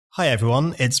Hi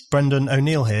everyone, it's Brendan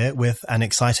O'Neill here with an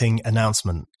exciting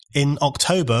announcement. In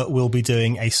October, we'll be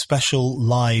doing a special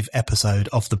live episode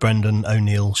of The Brendan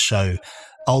O'Neill Show.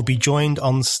 I'll be joined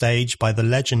on stage by the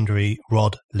legendary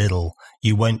Rod Liddle.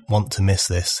 You won't want to miss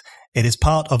this. It is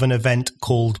part of an event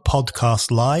called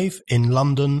Podcast Live in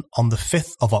London on the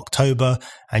 5th of October,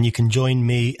 and you can join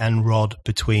me and Rod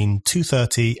between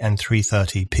 2:30 and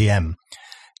 3:30 p.m.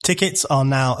 Tickets are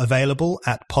now available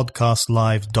at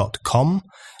podcastlive.com.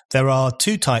 There are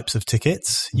two types of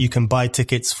tickets. You can buy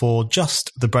tickets for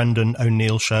just the Brendan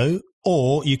O'Neill Show,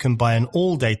 or you can buy an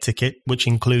all-day ticket, which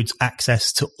includes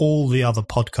access to all the other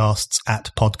podcasts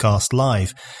at Podcast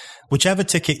Live. Whichever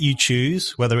ticket you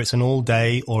choose, whether it's an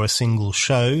all-day or a single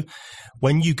show,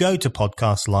 when you go to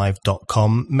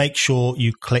podcastlive.com, make sure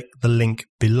you click the link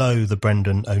below the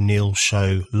Brendan O'Neill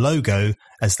Show logo,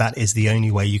 as that is the only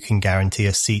way you can guarantee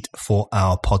a seat for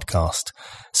our podcast.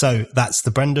 So that's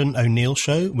the Brendan O'Neill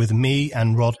Show with me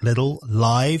and Rod Liddle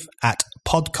live at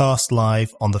Podcast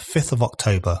Live on the 5th of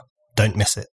October. Don't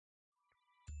miss it.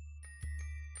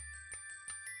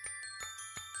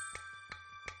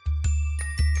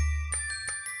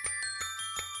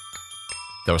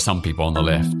 There are some people on the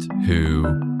left who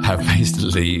have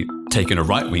basically taken a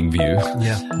right-wing view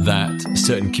that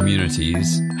certain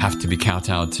communities have to be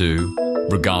kowtowed to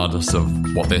regardless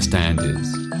of what their stand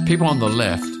is. People on the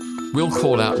left will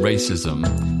call out racism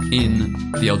in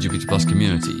the LGBT plus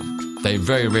community. They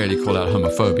very rarely call out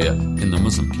homophobia in the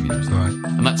Muslim community. Right.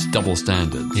 And that's double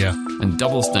standards. Yeah. And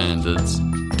double standards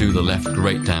do the left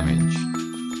great damage.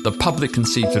 The public can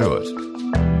see through it.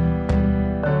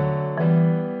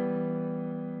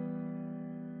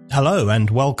 Hello and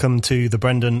welcome to the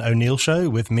Brendan O'Neill Show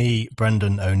with me,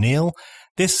 Brendan O'Neill.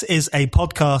 This is a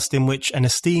podcast in which an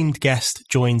esteemed guest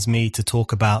joins me to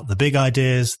talk about the big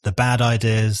ideas, the bad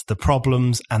ideas, the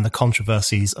problems and the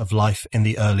controversies of life in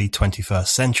the early 21st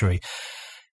century.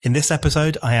 In this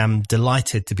episode, I am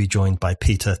delighted to be joined by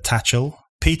Peter Tatchell.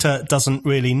 Peter doesn't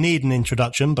really need an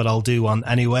introduction, but I'll do one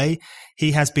anyway.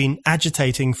 He has been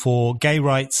agitating for gay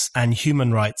rights and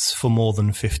human rights for more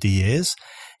than 50 years.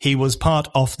 He was part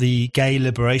of the Gay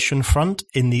Liberation Front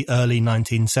in the early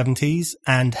 1970s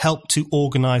and helped to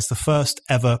organise the first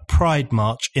ever Pride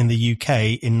March in the UK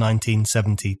in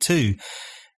 1972.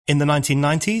 In the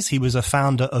 1990s, he was a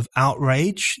founder of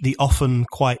Outrage, the often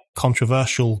quite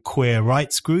controversial queer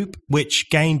rights group, which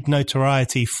gained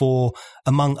notoriety for,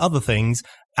 among other things,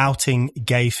 outing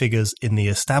gay figures in the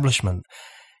establishment.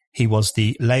 He was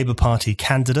the Labour Party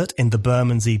candidate in the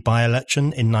Bermondsey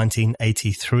by-election in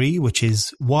 1983, which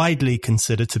is widely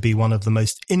considered to be one of the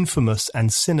most infamous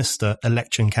and sinister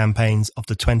election campaigns of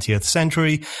the 20th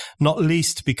century, not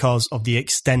least because of the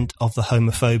extent of the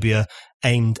homophobia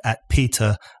aimed at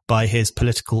Peter by his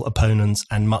political opponents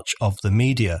and much of the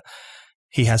media.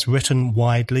 He has written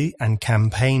widely and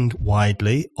campaigned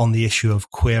widely on the issue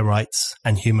of queer rights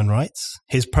and human rights.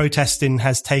 His protesting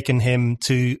has taken him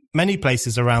to many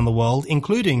places around the world,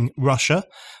 including Russia,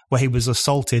 where he was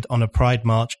assaulted on a Pride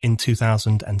March in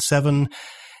 2007.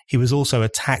 He was also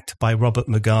attacked by Robert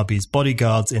Mugabe's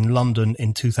bodyguards in London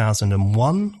in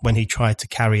 2001 when he tried to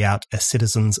carry out a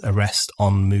citizen's arrest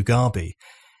on Mugabe.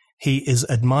 He is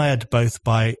admired both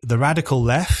by the radical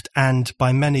left and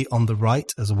by many on the right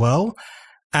as well.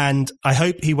 And I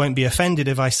hope he won't be offended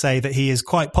if I say that he is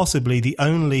quite possibly the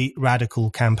only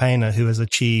radical campaigner who has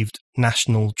achieved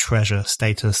national treasure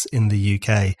status in the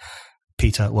UK.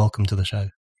 Peter, welcome to the show.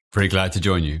 Very glad to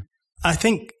join you. I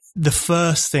think the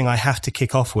first thing I have to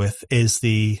kick off with is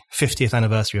the 50th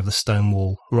anniversary of the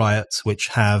Stonewall riots, which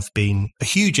have been a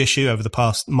huge issue over the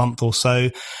past month or so.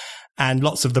 And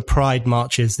lots of the Pride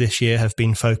marches this year have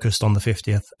been focused on the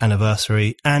 50th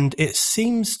anniversary. And it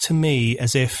seems to me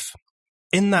as if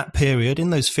in that period, in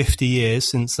those 50 years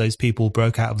since those people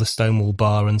broke out of the Stonewall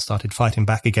bar and started fighting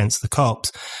back against the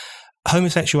cops,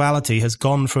 homosexuality has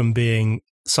gone from being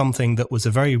something that was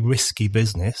a very risky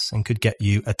business and could get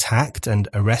you attacked and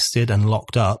arrested and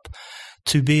locked up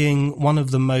to being one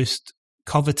of the most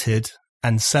coveted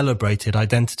and celebrated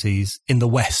identities in the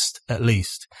West, at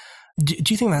least. Do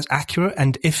you think that's accurate?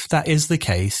 And if that is the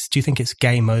case, do you think it's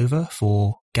game over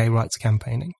for gay rights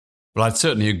campaigning? Well, I'd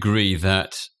certainly agree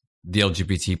that the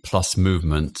LGBT plus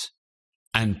movement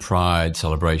and Pride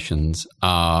celebrations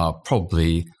are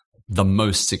probably the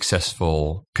most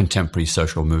successful contemporary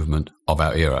social movement of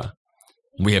our era.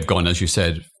 We have gone, as you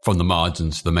said, from the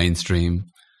margins to the mainstream,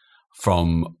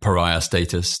 from pariah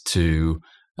status to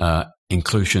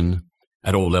inclusion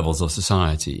at all levels of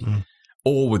society,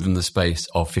 all within the space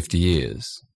of 50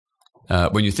 years.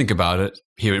 When you think about it,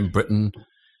 here in Britain,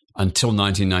 until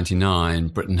 1999,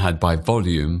 Britain had by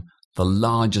volume the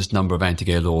largest number of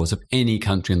anti-gay laws of any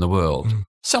country in the world,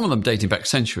 some of them dating back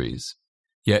centuries.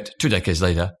 Yet 2 decades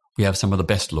later, we have some of the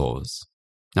best laws.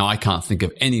 Now, I can't think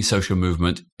of any social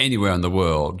movement anywhere in the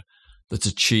world that's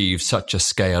achieved such a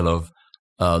scale of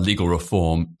legal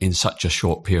reform in such a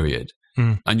short period.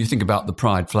 And you think about the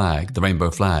pride flag, the rainbow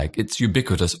flag, it's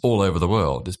ubiquitous all over the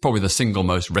world. It's probably the single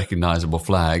most recognizable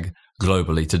flag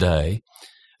globally today.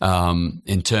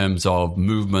 In terms of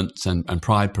movements and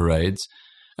pride parades,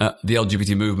 the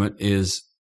LGBT movement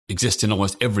exists in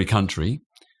almost every country,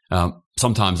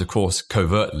 sometimes, of course,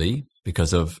 covertly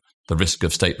because of the risk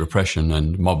of state repression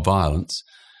and mob violence.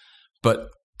 But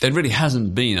there really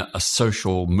hasn't been a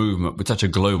social movement with such a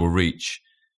global reach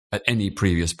at any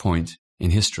previous point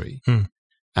in history.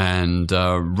 And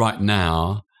right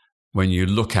now, when you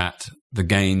look at the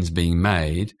gains being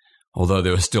made, although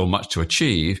there is still much to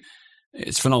achieve,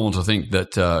 it's phenomenal to think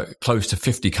that close to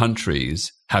 50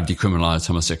 countries have decriminalized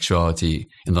homosexuality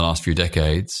in the last few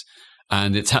decades,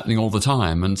 and it's happening all the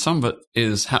time. And some of it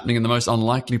is happening in the most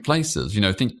unlikely places. You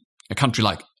know, think a country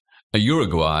like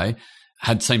Uruguay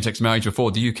had same-sex marriage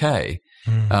before the UK.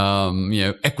 You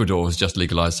know, Ecuador has just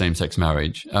legalized same-sex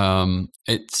marriage.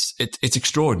 It's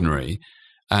extraordinary,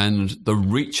 and the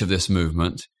reach of this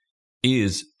movement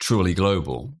is truly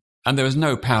global. And there is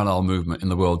no parallel movement in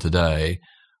the world today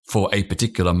for a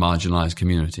particular marginalized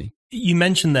community. You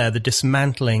mentioned there the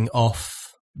dismantling of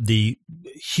the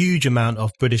huge amount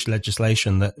of British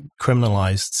legislation that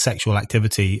criminalized sexual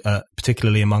activity,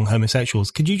 particularly among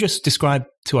homosexuals. Could you just describe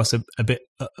to us a bit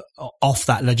of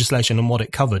that legislation and what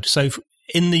it covered? So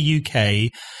in the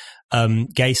UK,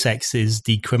 gay sex is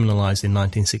decriminalized in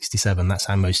 1967. That's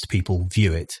how most people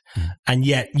view it. And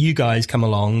yet you guys come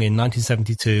along in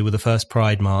 1972 with the first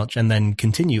Pride March and then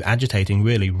continue agitating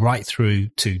really right through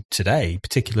to today,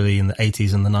 particularly in the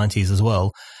 80s and the 90s as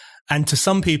well. And to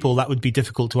some people, that would be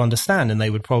difficult to understand. And they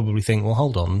would probably think, well,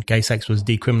 hold on, gay sex was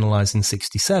decriminalized in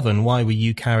 67. Why were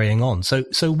you carrying on? So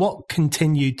what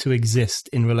continued to exist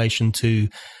in relation to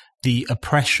the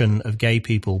oppression of gay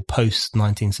people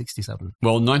post-1967?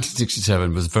 Well,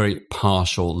 1967 was very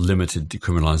partial, limited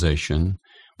decriminalisation,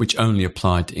 which only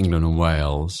applied to England and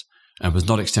Wales, and was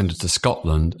not extended to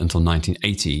Scotland until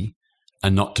 1980,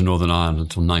 and not to Northern Ireland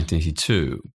until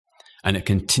 1982. And it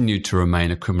continued to remain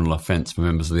a criminal offence for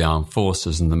members of the armed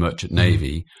forces and the merchant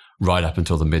navy right up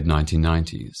until the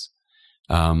mid-1990s.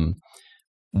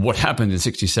 What happened in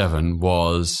 67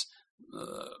 was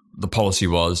the policy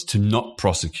was to not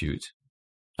prosecute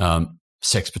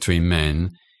sex between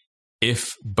men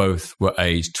if both were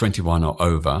aged 21 or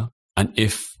over, and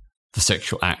if the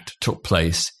sexual act took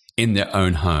place in their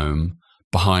own home,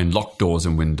 behind locked doors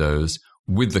and windows,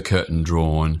 with the curtain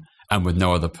drawn, and with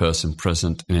no other person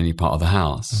present in any part of the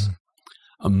house.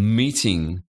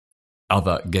 Meeting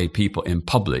other gay people in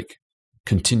public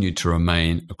continued to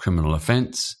remain a criminal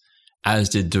offence, as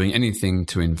did doing anything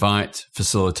to invite,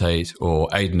 facilitate, or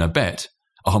aid and abet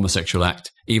a homosexual act,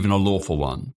 even a lawful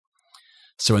one.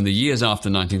 So in the years after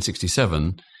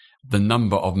 1967, the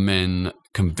number of men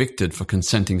convicted for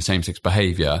consenting same-sex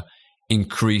behaviour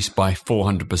increased by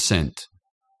 400%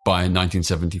 by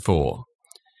 1974.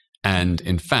 And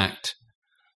in fact,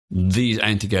 these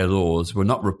anti-gay laws were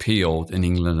not repealed in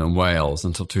England and Wales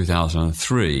until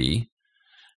 2003,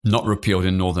 not repealed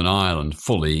in Northern Ireland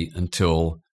fully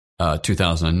until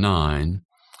 2009,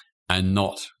 and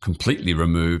not completely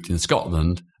removed in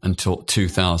Scotland until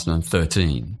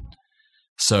 2013.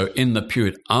 So in the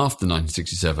period after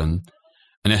 1967,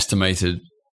 an estimated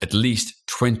at least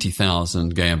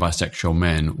 20,000 gay and bisexual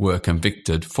men were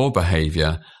convicted for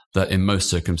behaviour that in most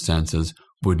circumstances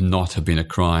would not have been a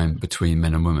crime between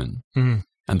men and women.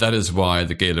 And that is why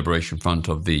the Gay Liberation Front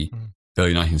of the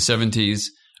early 1970s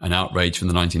and outrage from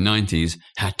the 1990s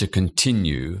had to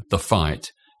continue the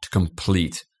fight to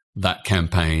complete that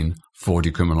campaign for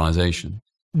decriminalisation.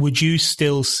 Would you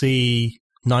still see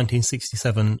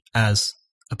 1967 as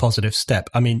a positive step?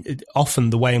 I mean, often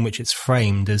the way in which it's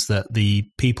framed is that the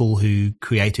people who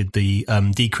created the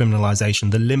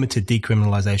decriminalisation, the limited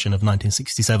decriminalisation of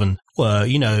 1967, were,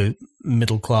 you know,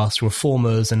 middle-class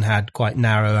reformers and had quite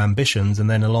narrow ambitions. And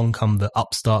then along come the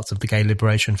upstarts of the Gay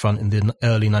Liberation Front in the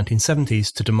early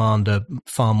 1970s to demand a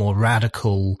far more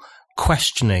radical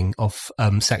questioning of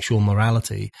sexual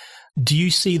morality. Do you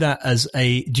see that as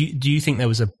do you think there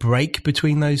was a break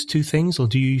between those two things, or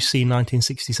do you see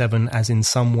 1967 as in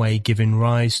some way giving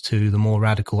rise to the more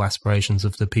radical aspirations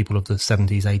of the people of the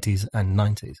 70s, 80s and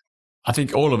 90s? I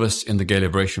think all of us in the Gay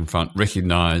Liberation Front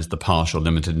recognise the partial,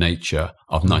 limited nature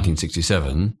of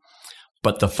 1967,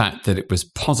 but the fact that it was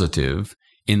positive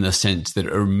in the sense that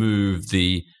it removed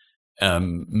the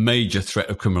major threat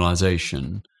of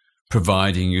criminalisation,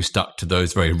 providing you stuck to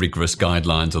those very rigorous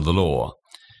guidelines of the law.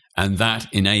 And that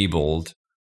enabled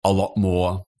a lot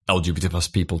more LGBT plus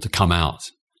people to come out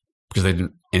because they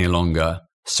didn't any longer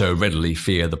so readily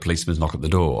fear the policeman's knock at the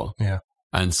door. Yeah.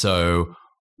 And so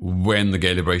when the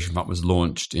Gay Liberation Front was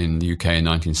launched in the UK in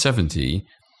 1970,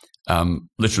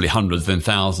 literally hundreds, then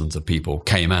thousands of people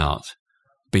came out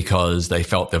because they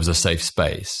felt there was a safe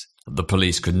space. The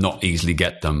police could not easily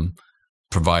get them,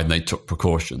 provided they took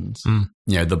precautions.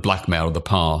 The blackmail of the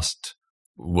past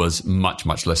was much,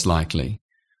 much less likely,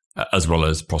 as well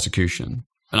as prosecution.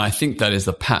 And I think that is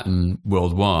the pattern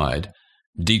worldwide.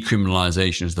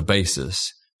 Decriminalization is the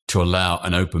basis to allow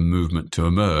an open movement to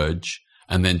emerge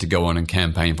and then to go on and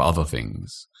campaign for other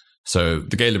things. So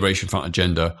the Gay Liberation Front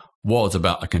agenda was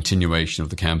about a continuation of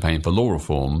the campaign for law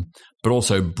reform, but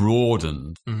also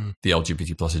broadened the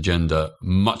LGBT plus agenda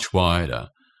much wider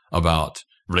about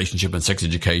relationship and sex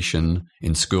education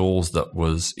in schools that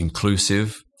was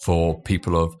inclusive for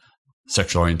people of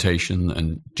sexual orientation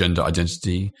and gender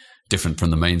identity different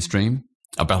from the mainstream,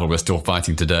 a battle we're still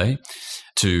fighting today,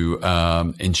 to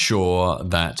ensure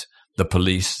that the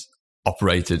police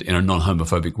operated in a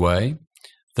non-homophobic way,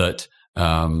 that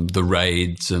the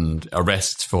raids and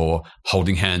arrests for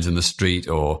holding hands in the street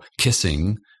or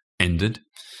kissing ended,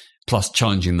 plus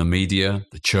challenging the media,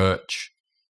 the church,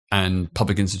 and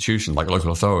public institutions like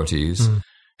local authorities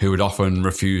who would often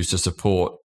refuse to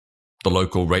support the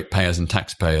local ratepayers and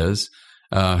taxpayers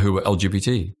who were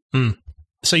LGBT.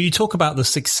 So you talk about the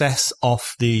success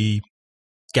of the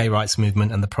gay rights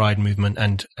movement and the pride movement,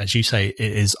 and as you say,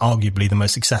 it is arguably the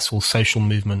most successful social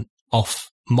movement of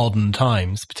modern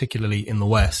times, particularly in the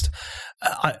West.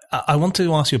 I want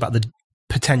to ask you about the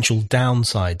potential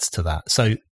downsides to that.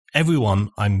 So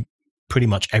pretty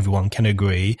much everyone can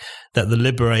agree that the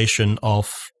liberation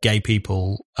of gay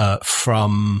people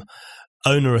from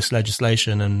onerous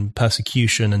legislation and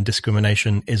persecution and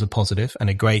discrimination is a positive and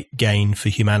a great gain for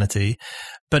humanity.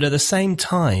 But at the same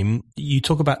time, you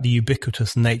talk about the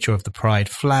ubiquitous nature of the pride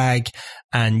flag,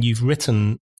 and you've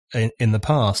written in the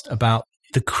past about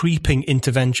the creeping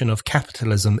intervention of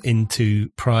capitalism into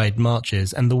pride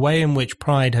marches and the way in which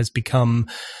pride has become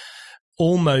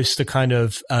almost a kind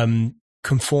of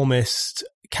conformist,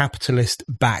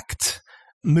 capitalist-backed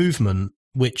movement,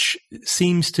 which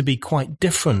seems to be quite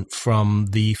different from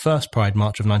the first Pride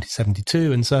March of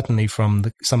 1972 and certainly from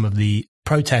some of the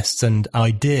protests and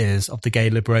ideas of the Gay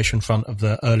Liberation Front of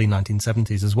the early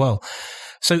 1970s as well.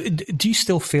 So do you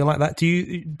still feel like that? Do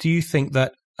you think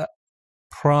that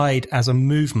Pride as a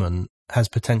movement has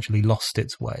potentially lost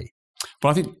its way?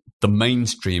 Well, I think the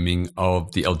mainstreaming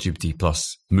of the LGBT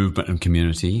plus movement and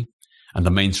community and the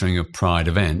mainstreaming of Pride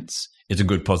events is a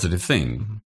good positive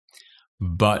thing.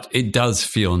 But it does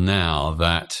feel now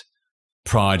that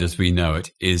Pride as we know it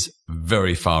is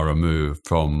very far removed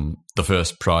from the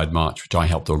first Pride March, which I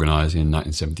helped organise in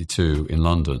 1972 in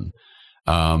London.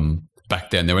 Back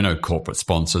then, there were no corporate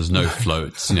sponsors, no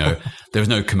floats, there was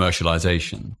no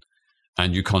commercialisation.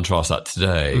 And you contrast that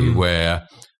today where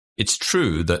it's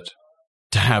true that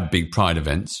to have big Pride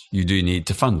events, you do need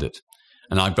to fund it.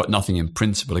 And I've got nothing in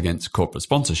principle against corporate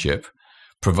sponsorship,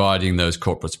 providing those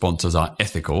corporate sponsors are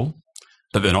ethical,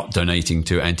 that they're not donating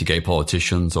to anti-gay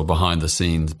politicians or behind the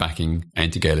scenes backing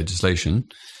anti-gay legislation,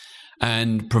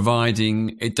 and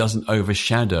providing it doesn't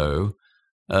overshadow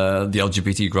the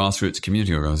LGBT grassroots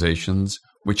community organisations,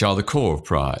 which are the core of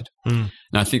Pride. And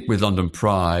I think with London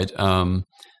Pride,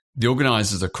 the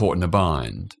organisers are caught in a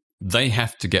bind. They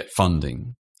have to get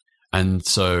funding, and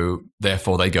so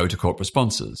therefore they go to corporate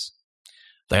sponsors.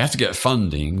 They have to get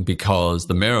funding because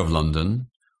the Mayor of London,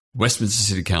 Westminster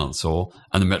City Council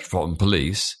and the Metropolitan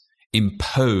Police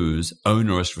impose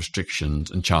onerous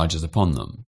restrictions and charges upon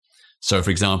them. So, for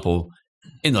example,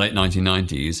 in the late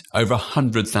 1990s, over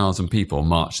 100,000 people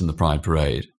marched in the Pride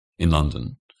Parade in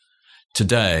London.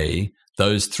 Today,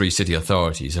 those three city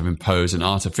authorities have imposed an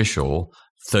artificial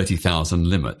 30,000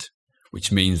 limit,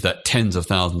 which means that tens of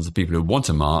thousands of people who want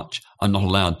to march are not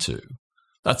allowed to.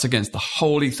 That's against the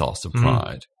whole ethos of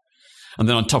Pride. And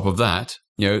then on top of that,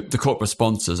 the corporate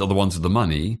sponsors are the ones with the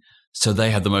money, so they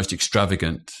have the most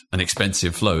extravagant and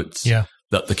expensive floats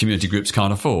that the community groups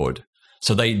can't afford.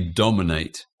 So they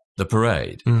dominate the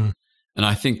parade. And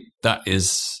I think that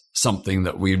is something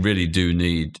that we really do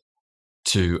need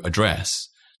to address.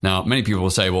 Now, many people will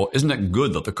say, well, isn't it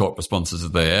good that the corporate sponsors are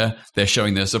there? They're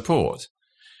showing their support.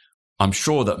 I'm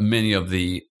sure that many of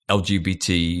the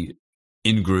LGBT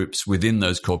in-groups within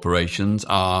those corporations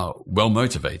are well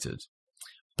motivated.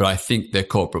 But I think their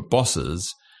corporate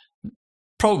bosses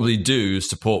probably do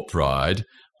support Pride,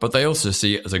 but they also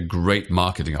see it as a great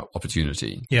marketing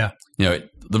opportunity. Yeah.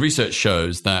 The research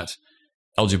shows that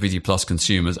LGBT plus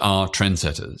consumers are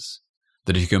trendsetters,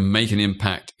 that if you can make an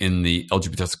impact in the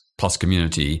LGBT plus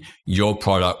community, your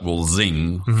product will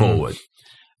zing forward.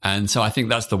 And so I think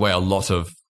that's the way a lot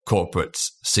of corporates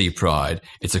see Pride.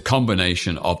 It's a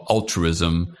combination of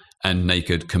altruism and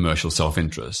naked commercial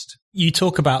self-interest. You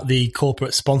talk about the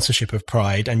corporate sponsorship of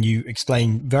Pride, and you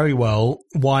explain very well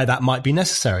why that might be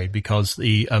necessary, because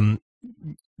you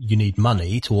need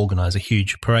money to organize a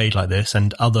huge parade like this,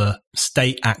 and other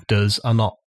state actors are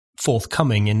not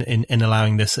forthcoming in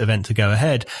allowing this event to go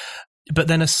ahead. But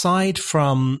then aside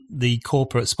from the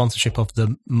corporate sponsorship of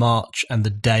the march and the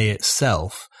day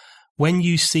itself, when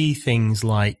you see things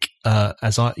like, I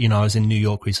was in New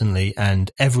York recently,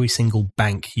 and every single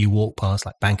bank you walk past,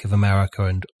 like Bank of America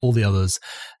and all the others,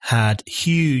 had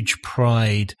huge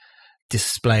Pride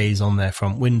displays on their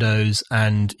front windows.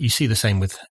 And you see the same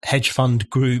with hedge fund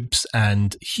groups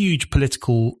and huge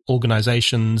political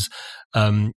organizations,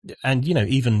 and,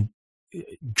 even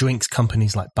drinks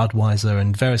companies like Budweiser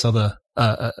and various other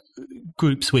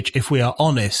groups, which, if we are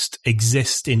honest,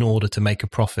 exist in order to make a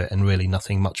profit and really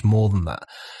nothing much more than that.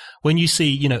 When you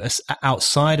see,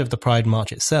 outside of the Pride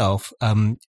March itself,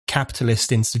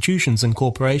 capitalist institutions and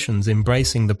corporations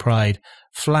embracing the Pride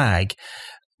flag,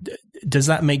 does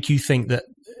that make you think that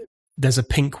there's a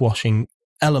pinkwashing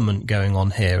element going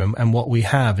on here? And what we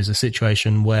have is a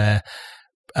situation where,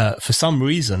 for some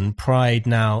reason, Pride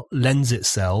now lends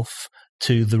itself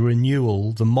to the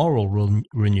moral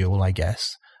renewal, I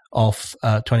guess, of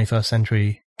 21st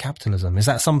century capitalism. Is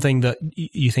that something that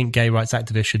you think gay rights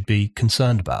activists should be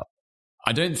concerned about?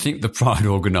 I don't think the Pride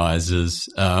organisers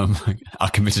are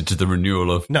committed to the renewal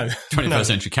of 21st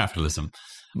century capitalism,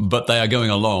 but they are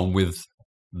going along with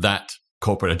that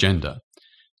corporate agenda.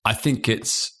 I think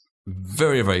it's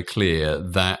very, very clear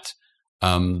that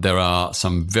there are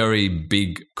some very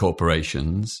big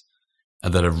corporations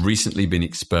that have recently been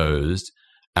exposed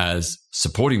as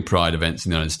supporting Pride events in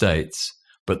the United States,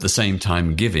 but at the same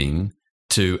time giving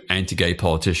to anti-gay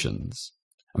politicians.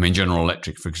 I mean, General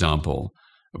Electric, for example,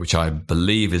 which I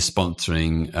believe is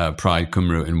sponsoring Pride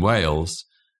Cymru in Wales,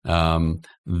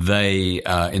 they,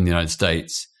 in the United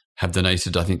States, have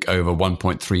donated, I think, over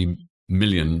 £1.3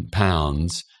 million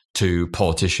to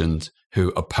politicians who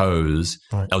oppose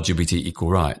LGBT equal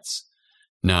rights.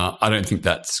 Now, I don't think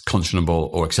that's conscionable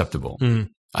or acceptable.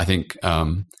 I think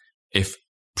if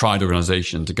Pride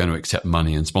organizations are going to accept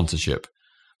money and sponsorship,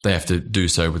 they have to do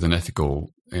so with an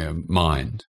ethical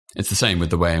mind. It's the same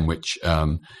with the way in which,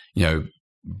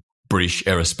 British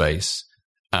Aerospace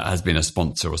has been a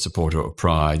sponsor or supporter of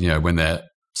Pride, when they're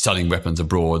selling weapons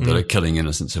abroad that are killing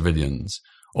innocent civilians.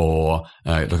 Or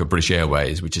look at British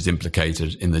Airways, which is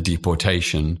implicated in the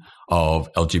deportation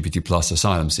of LGBT plus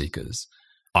asylum seekers.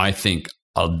 I think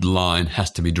a line has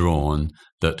to be drawn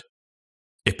that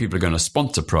if people are going to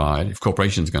sponsor Pride, if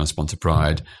corporations are going to sponsor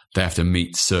Pride, they have to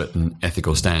meet certain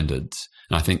ethical standards.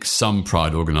 And I think some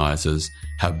Pride organisers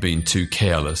have been too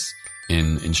careless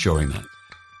in ensuring that.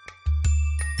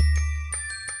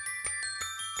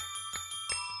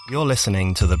 You're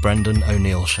listening to The Brendan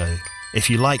O'Neill Show. If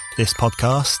you like this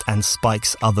podcast and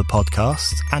Spike's other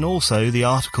podcasts, and also the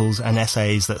articles and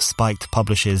essays that Spiked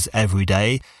publishes every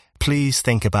day, please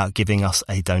think about giving us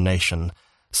a donation.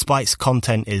 Spike's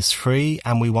content is free,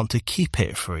 and we want to keep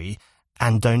it free,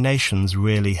 and donations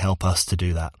really help us to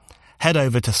do that. Head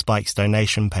over to Spike's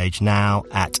donation page now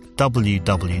at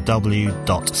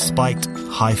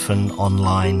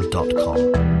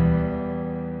www.spiked-online.com.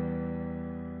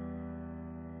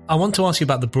 I want to ask you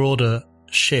about the broader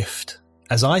shift,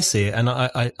 as I see it, and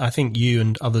I think you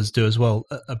and others do as well,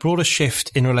 a broader shift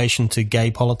in relation to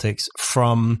gay politics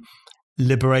from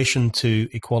liberation to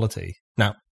equality.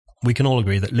 Now, we can all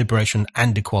agree that liberation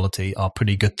and equality are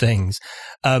pretty good things,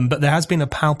 but there has been a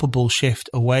palpable shift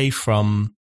away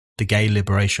from the Gay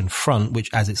Liberation Front, which,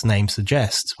 as its name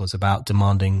suggests, was about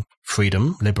demanding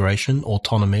freedom, liberation,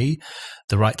 autonomy,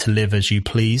 the right to live as you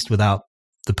pleased without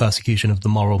the persecution of the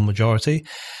moral majority,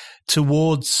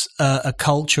 towards a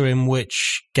culture in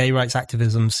which gay rights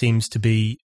activism seems to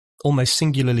be almost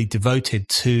singularly devoted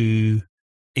to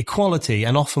equality,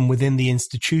 and often within the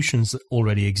institutions that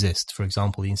already exist. For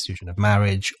example, the institution of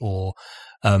marriage, or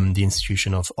the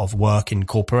institution of work in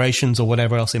corporations, or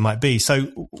whatever else it might be.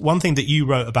 So one thing that you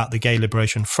wrote about the Gay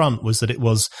Liberation Front was that it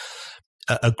was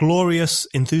a glorious,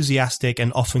 enthusiastic,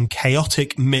 and often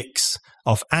chaotic mix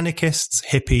of anarchists,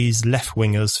 hippies,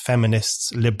 left-wingers,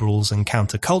 feminists, liberals, and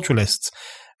counterculturalists.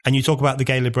 And you talk about the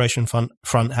Gay Liberation Front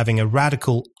having a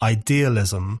radical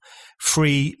idealism,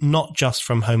 free not just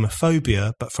from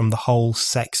homophobia, but from the whole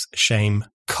sex shame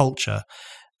culture.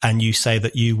 And you say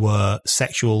that you were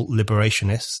sexual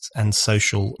liberationists and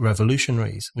social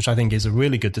revolutionaries, which I think is a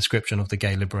really good description of the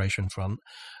Gay Liberation Front.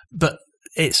 But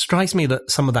it strikes me that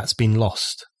some of that's been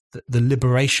lost. The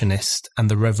liberationist and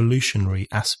the revolutionary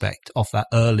aspect of that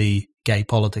early gay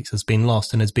politics has been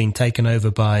lost and has been taken over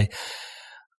by,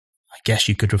 I guess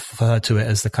you could refer to it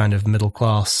as the kind of middle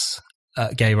class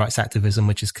gay rights activism,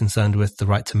 which is concerned with the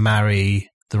right to marry,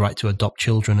 the right to adopt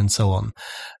children, and so on.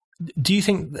 Do you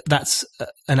think that's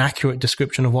an accurate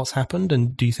description of what's happened?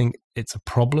 And do you think it's a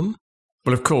problem?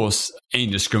 Well, of course, any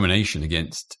discrimination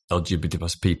against LGBT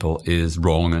plus people is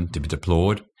wrong and to be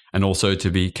deplored, and also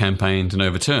to be campaigned and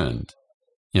overturned.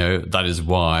 That is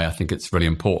why I think it's really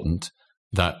important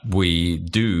that we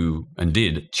do and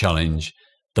did challenge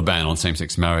the ban on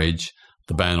same-sex marriage,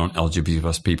 the ban on LGBT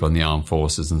plus people in the armed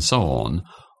forces and so on,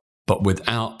 but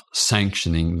without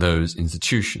sanctioning those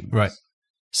institutions. Right.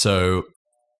 So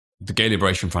the Gay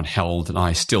Liberation Front held, and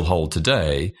I still hold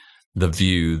today, the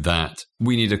view that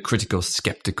we need a critical,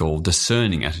 skeptical,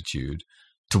 discerning attitude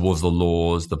towards the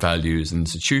laws, the values, and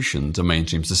institutions of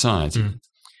mainstream society.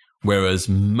 Whereas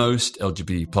most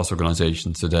LGBT plus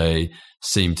organizations today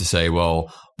seem to say,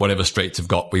 well, whatever straights have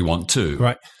got, we want too.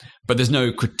 Right. But there's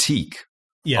no critique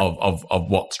of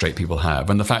what straight people have.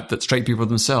 And the fact that straight people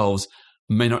themselves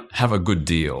may not have a good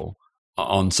deal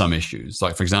on some issues,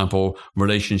 like, for example,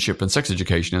 relationship and sex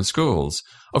education in schools.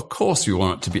 Of course, we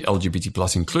want it to be LGBT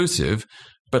plus inclusive,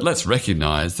 but let's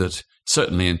recognize that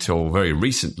certainly until very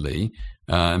recently,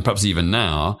 and perhaps even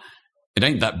now, it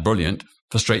ain't that brilliant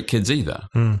for straight kids either.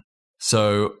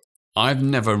 So I've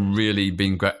never really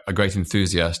been a great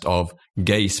enthusiast of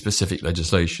gay-specific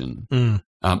legislation.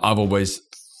 I've always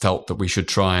felt that we should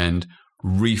try and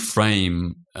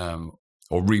reframe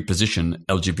or reposition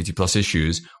LGBT plus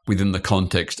issues within the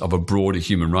context of a broader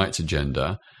human rights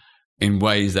agenda in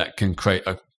ways that can create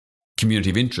a community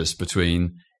of interest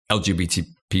between LGBT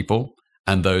people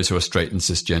and those who are straight and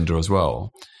cisgender as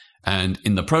well. And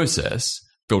in the process,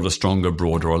 build a stronger,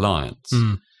 broader alliance.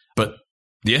 But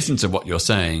the essence of what you're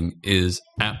saying is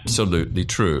absolutely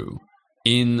true.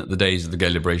 In the days of the Gay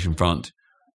Liberation Front,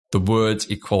 the words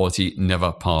equality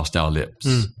never passed our lips.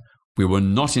 We were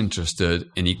not interested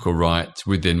in equal rights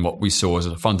within what we saw as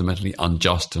a fundamentally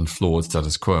unjust and flawed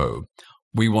status quo.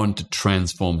 We want to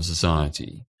transform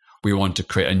society. We want to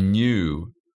create a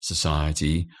new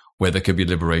society where there could be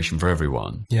liberation for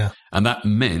everyone. Yeah. And that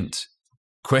meant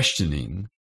questioning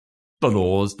the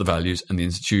laws, the values, and the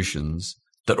institutions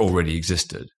that already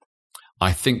existed.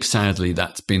 I think, sadly,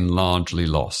 that's been largely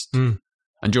lost.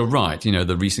 And you're right,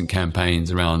 the recent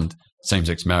campaigns around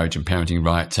same-sex marriage and parenting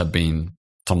rights have been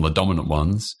some of the dominant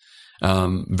ones,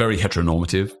 very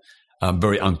heteronormative,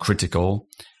 very uncritical,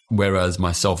 whereas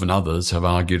myself and others have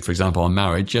argued, for example, on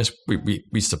marriage, yes,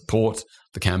 we support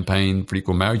the campaign for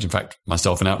equal marriage. In fact,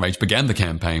 myself and Outrage began the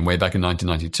campaign way back in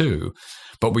 1992,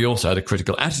 but we also had a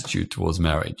critical attitude towards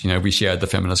marriage. We shared the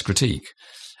feminist critique,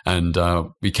 and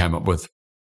we came up with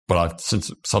what I've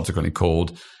since subsequently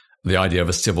called the idea of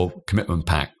a civil commitment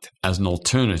pact as an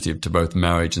alternative to both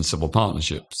marriage and civil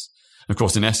partnerships. Of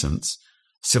course, in essence,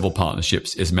 civil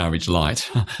partnerships is marriage light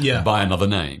by another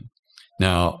name.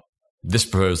 Now, this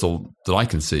proposal that I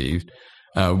conceived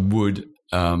would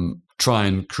try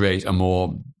and create a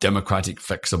more democratic,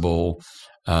 flexible,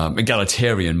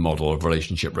 egalitarian model of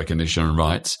relationship recognition and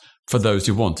rights for those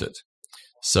who want it.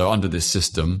 So under this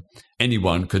system,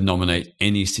 anyone could nominate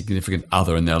any significant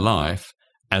other in their life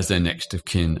as their next of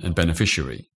kin and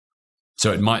beneficiary.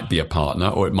 So it might be a partner,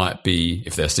 or it might be,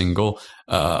 if they're single,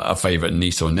 a favorite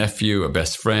niece or nephew, a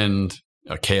best friend,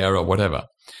 a carer, whatever.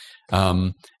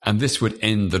 And this would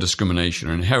end the discrimination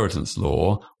or inheritance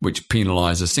law, which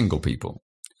penalizes single people.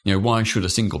 Why should a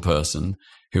single person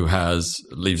who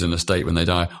leaves an estate when they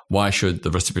die, why should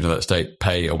the recipient of that estate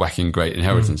pay a whacking great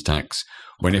inheritance tax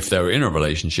when if they were in a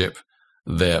relationship,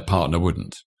 their partner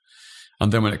wouldn't?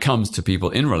 And then when it comes to people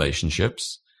in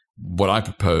relationships, what I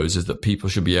propose is that people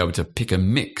should be able to pick a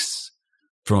mix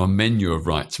from a menu of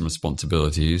rights and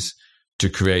responsibilities to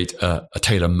create a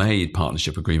tailor-made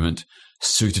partnership agreement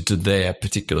suited to their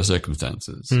particular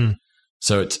circumstances.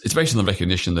 So it's based on the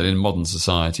recognition that in modern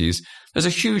societies, there's a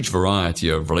huge variety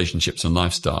of relationships and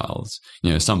lifestyles.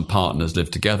 Some partners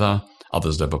live together,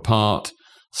 others live apart,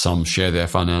 some share their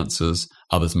finances,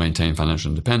 others maintain financial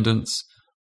independence,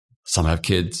 some have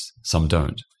kids, some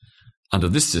don't. Under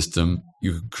this system,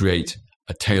 you could create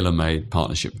a tailor-made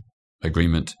partnership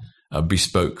agreement,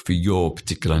 bespoke for your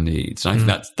particular needs. And I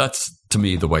think that's, to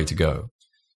me, the way to go.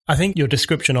 I think your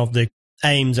description of the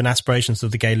aims and aspirations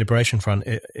of the Gay Liberation Front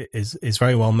is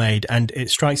very well made. And it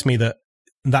strikes me that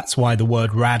that's why the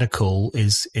word radical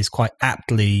is quite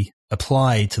aptly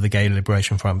applied to the Gay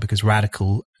Liberation Front, because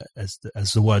radical, as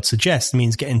the word suggests,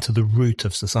 means getting to the root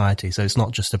of society. So it's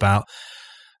not just about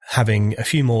having a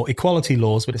few more equality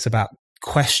laws, but it's about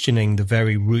questioning the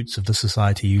very roots of the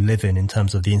society you live in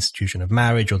terms of the institution of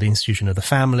marriage or the institution of the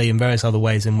family and various other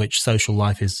ways in which social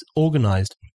life is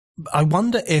organized. I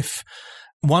wonder if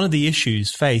one of the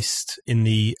issues faced in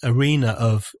the arena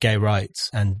of gay rights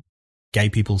and gay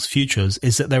people's futures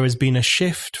is that there has been a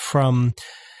shift from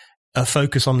a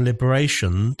focus on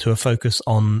liberation to a focus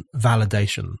on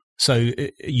validation. So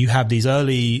you have these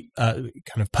early kind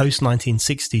of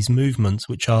post-1960s movements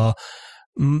which are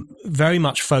very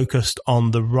much focused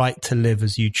on the right to live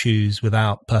as you choose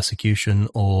without persecution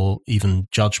or even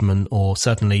judgment, or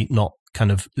certainly not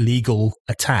kind of legal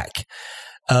attack.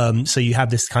 So you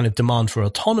have this kind of demand for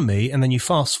autonomy, and then you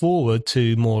fast forward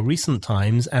to more recent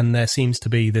times, and there seems to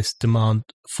be this demand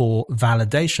for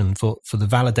validation, for the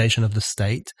validation of the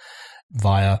state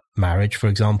via marriage, for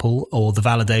example, or the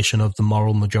validation of the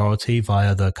moral majority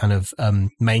via the kind of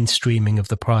mainstreaming of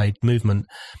the Pride movement.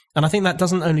 And I think that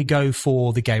doesn't only go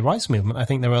for the gay rights movement. I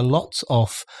think there are lots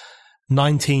of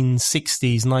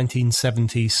 1960s,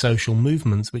 1970s social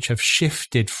movements which have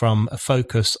shifted from a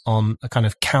focus on a kind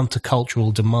of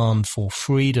countercultural demand for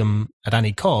freedom at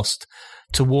any cost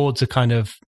towards a kind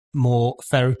of more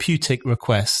therapeutic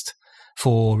request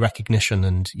for recognition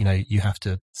and, you know, you have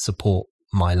to support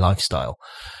my lifestyle.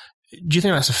 Do you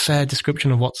think that's a fair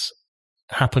description of what's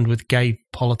happened with gay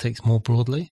politics more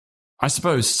broadly? I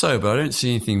suppose so, but I don't see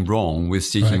anything wrong with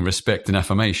seeking respect and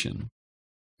affirmation.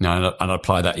 Now, and I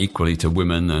apply that equally to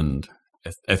women and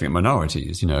ethnic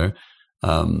minorities, you know.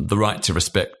 The right to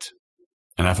respect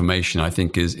and affirmation, I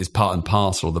think, is part and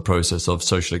parcel of the process of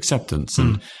social acceptance.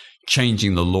 And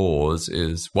changing the laws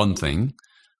is one thing,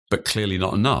 but clearly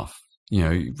not enough. You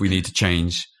know, we need to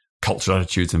change cultural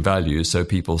attitudes and values so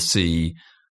people see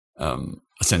a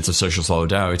sense of social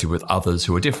solidarity with others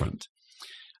who are different.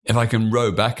 If I can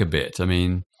row back a bit, I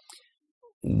mean,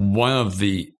 one of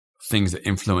the things that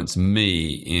influenced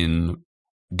me in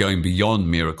going beyond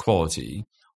mere equality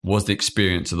was the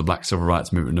experience of the Black Civil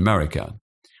Rights Movement in America,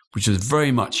 which was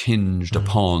very much hinged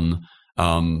upon,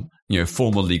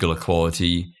 formal legal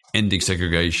equality, ending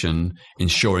segregation,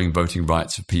 ensuring voting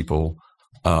rights for people,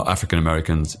 African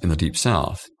Americans in the Deep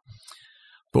South.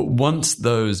 But once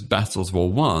those battles were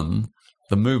won,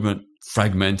 the movement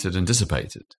fragmented and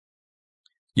dissipated.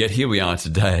 Yet here we are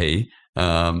today,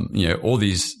 all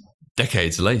these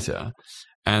decades later,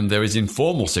 and there is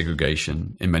informal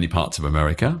segregation in many parts of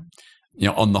America. You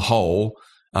know, on the whole,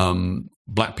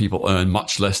 black people earn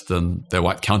much less than their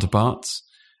white counterparts.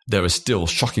 There are still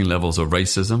shocking levels of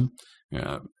racism,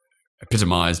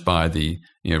 epitomized by the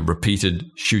repeated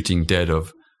shooting dead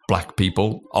of black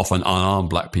people, often unarmed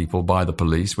black people, by the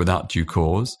police without due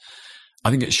cause. I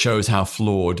think it shows how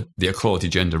flawed the equality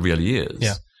agenda really is.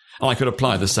 Yeah. And I could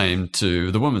apply the same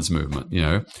to the women's movement. You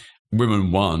know,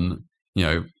 women won,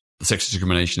 the Sex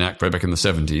Discrimination Act way back in the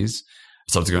 70s,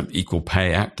 subsequent Equal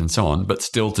Pay Act and so on. But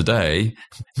still today,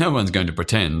 no one's going to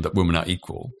pretend that women are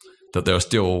equal, that there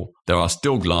are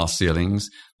still glass ceilings,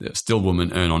 that still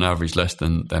women earn on average less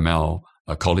than their male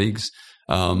colleagues.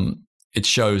 It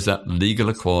shows that legal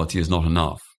equality is not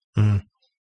enough. Mm.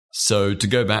 So to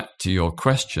go back to your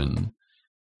question,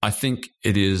 I think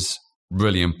it is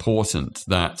really important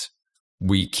that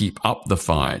we keep up the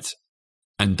fight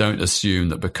and don't assume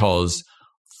that because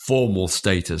formal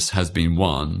status has been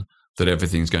won, that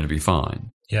everything's going to be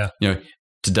fine. Yeah.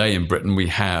 Today in Britain, we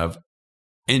have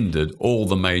ended all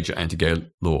the major anti-gay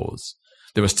laws.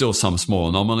 There are still some small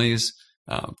anomalies.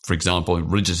 For example,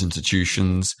 religious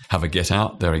institutions have a get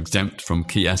out. They're exempt from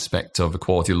key aspects of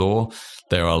equality law.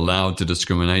 They're allowed to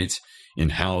discriminate in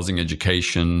housing,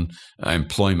 education,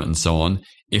 employment, and so on,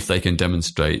 if they can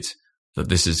demonstrate that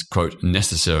this is, quote,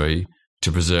 necessary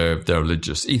to preserve their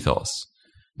religious ethos.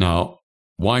 Now,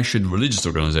 why should religious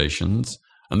organizations,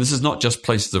 and this is not just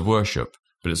places of worship,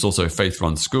 but it's also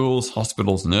faith-run schools,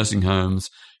 hospitals, nursing homes,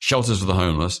 shelters for the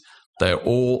homeless, they are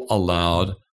all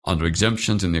allowed under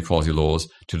exemptions in the equality laws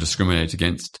to discriminate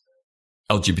against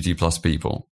LGBT plus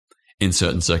people in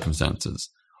certain circumstances.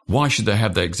 Why should they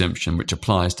have that exemption which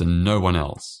applies to no one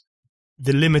else?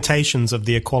 The limitations of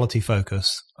the equality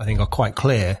focus, I think, are quite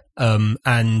clear.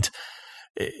 And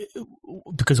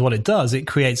because what it does, it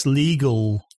creates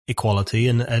legal equality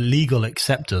and a legal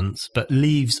acceptance, but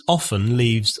often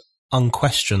leaves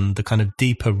unquestioned the kind of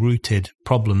deeper rooted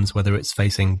problems, whether it's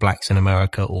facing blacks in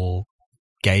America or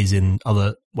gays in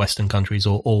other Western countries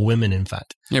or women, in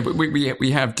fact. Yeah, but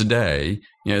we have today,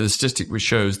 the statistic which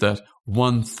shows that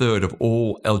 1/3 of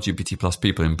all LGBT plus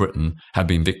people in Britain have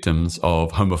been victims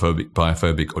of homophobic,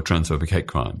 biphobic, or transphobic hate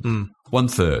crime.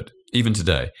 1/3, even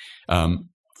today.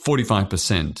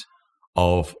 45%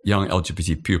 of young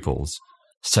LGBT pupils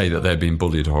say that they're being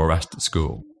bullied or harassed at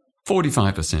school.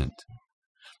 45%.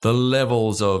 The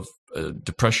levels of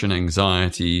depression,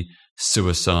 anxiety,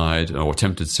 suicide, or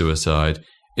attempted suicide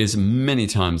is many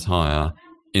times higher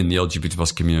in the LGBT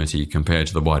plus community compared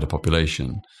to the wider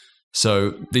population.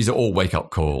 So these are all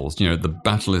wake-up calls. The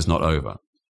battle is not over.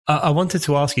 I wanted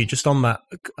to ask you just on that,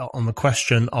 on the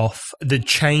question of the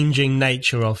changing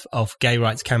nature of gay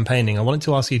rights campaigning. I wanted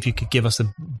to ask you if you could give us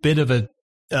a bit of a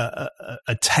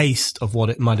taste of what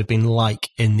it might have been like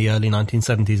in the early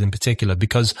 1970s in particular,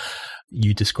 because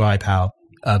you describe how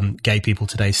gay people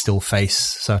today still face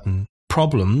certain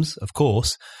problems, of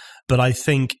course, but I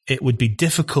think it would be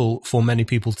difficult for many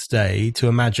people today to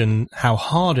imagine how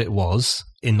hard it was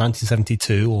in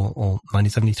 1972 or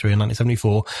 1973 or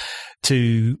 1974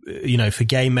 to, for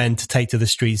gay men to take to the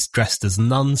streets dressed as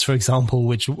nuns, for example,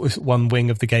 which one wing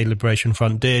of the Gay Liberation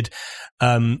Front did,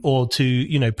 or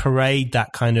to, parade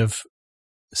that kind of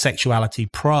sexuality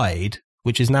pride,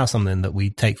 which is now something that we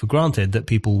take for granted, that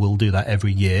people will do that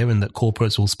every year and that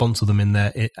corporates will sponsor them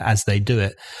as they do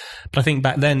it. But I think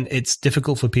back then it's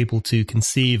difficult for people to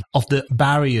conceive of the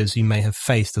barriers you may have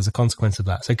faced as a consequence of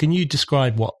that. So can you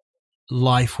describe what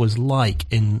life was like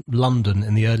in London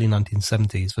in the early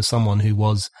 1970s for someone who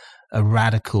was a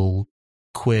radical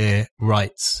queer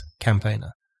rights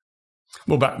campaigner?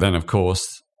 Well, back then, of course,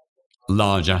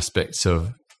 large aspects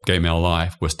of gay male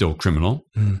life were still criminal.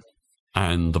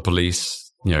 And the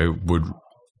police, would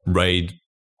raid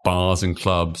bars and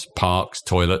clubs, parks,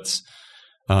 toilets.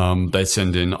 They'd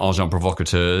send in agents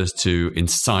provocateurs to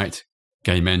incite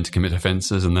gay men to commit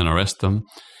offences and then arrest them.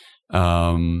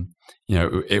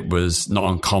 It was not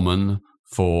uncommon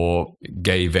for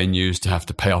gay venues to have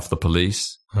to pay off the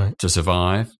police to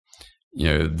survive. I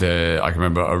can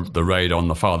remember the raid on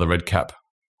the Father Redcap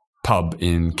pub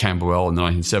in Camberwell in the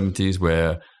 1970s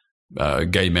where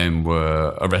gay men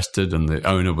were arrested and the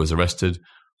owner was arrested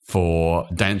for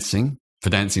dancing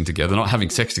together, not having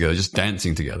sex together, just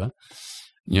dancing together.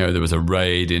 There was a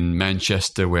raid in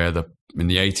Manchester in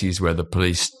the 80s where the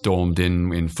police stormed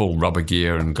in full rubber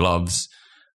gear and gloves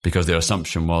because their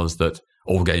assumption was that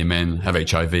all gay men have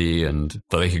HIV and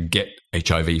that they could get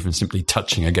HIV from simply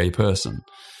touching a gay person.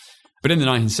 But in the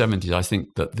 1970s, I think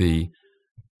that the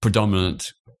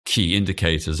predominant key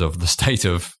indicators of the state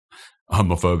of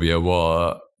homophobia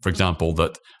were, for example,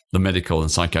 that the medical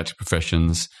and psychiatric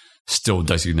professions still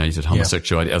designated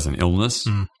homosexuality as an illness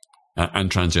and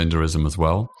transgenderism as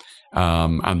well,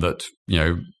 and that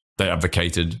they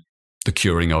advocated the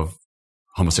curing of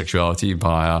homosexuality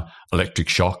via electric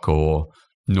shock or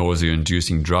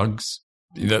nausea-inducing drugs.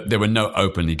 There were no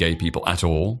openly gay people at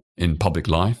all in public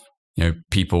life.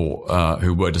 People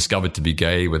who were discovered to be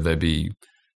gay, whether they be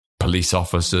police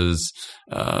officers,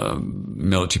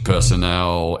 military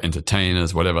personnel,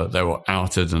 entertainers, whatever, they were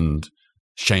outed and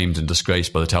shamed and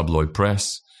disgraced by the tabloid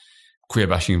press. Queer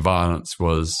bashing violence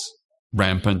was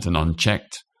rampant and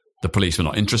unchecked. The police were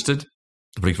not interested.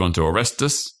 The police wanted to arrest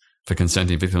us for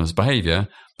consenting victimless behaviour,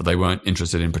 but they weren't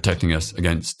interested in protecting us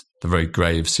against the very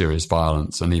grave, serious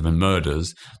violence and even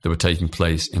murders that were taking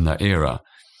place in that era.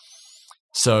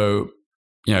 So,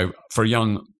 for a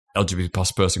young LGBT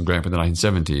plus person growing up in the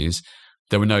 1970s,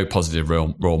 there were no positive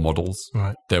role models.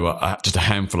 Right. There were just a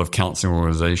handful of counselling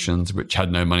organisations which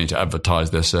had no money to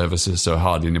advertise their services, so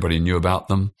hardly anybody knew about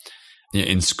them.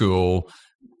 In school,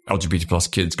 LGBT plus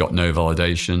kids got no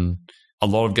validation. A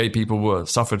lot of gay people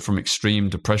suffered from extreme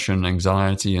depression,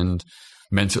 anxiety, and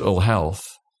mental ill health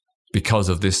because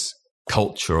of this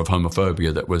culture of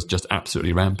homophobia that was just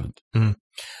absolutely rampant.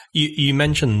 You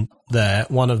mentioned there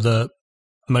one of the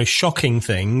most shocking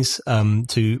things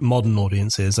to modern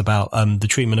audiences about the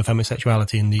treatment of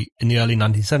homosexuality in the early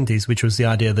 1970s, which was the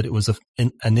idea that it was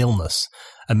an illness,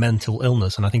 a mental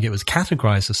illness. And I think it was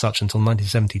categorized as such until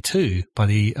 1972 by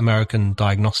the American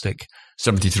Diagnostic.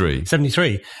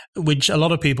 73, which a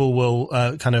lot of people will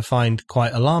kind of find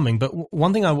quite alarming. But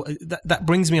one thing that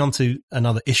brings me on to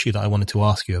another issue that I wanted to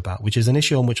ask you about, which is an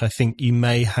issue on which I think you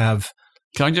may have...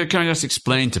 Can I just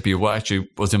explain to people what actually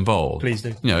was involved? Please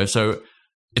do. So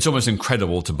it's almost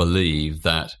incredible to believe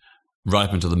that right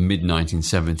up until the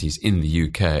mid-1970s in the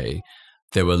UK,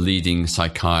 there were leading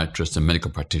psychiatrists and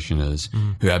medical practitioners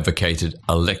who advocated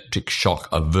electric shock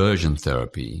aversion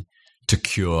therapy to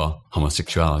cure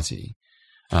homosexuality.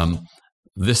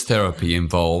 This therapy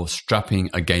involves strapping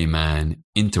a gay man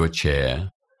into a chair,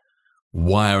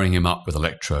 wiring him up with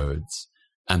electrodes,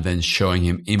 and then showing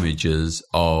him images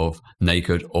of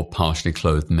naked or partially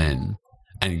clothed men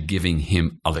and giving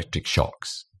him electric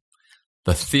shocks.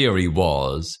 The theory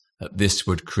was that this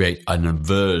would create an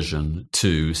aversion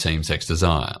to same-sex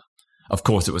desire. Of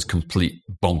course, it was complete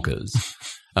bonkers,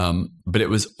 but it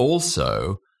was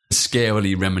also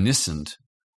scarily reminiscent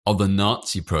of the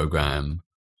Nazi program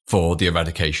for the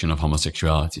eradication of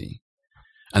homosexuality.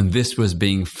 And this was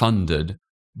being funded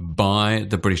by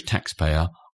the British taxpayer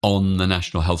on the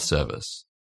National Health Service.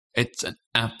 It's an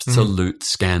absolute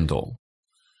scandal.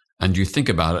 And you think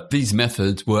about it, these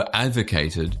methods were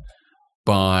advocated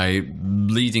by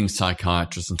leading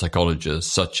psychiatrists and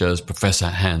psychologists such as Professor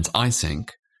Hans Eysenck,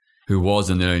 who was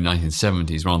in the early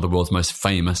 1970s one of the world's most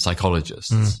famous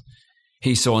psychologists.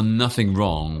 He saw nothing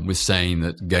wrong with saying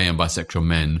that gay and bisexual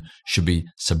men should be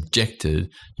subjected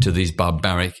to these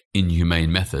barbaric,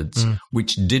 inhumane methods,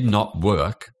 which did not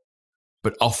work,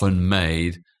 but often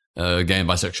made gay and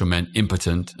bisexual men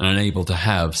impotent and unable to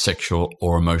have sexual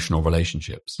or emotional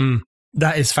relationships.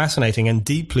 That is fascinating and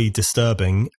deeply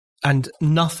disturbing. And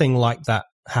nothing like that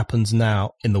happens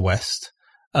now in the West,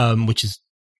 which is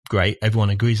great.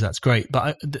 Everyone agrees that's great.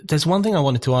 But there's one thing I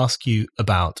wanted to ask you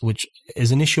about, which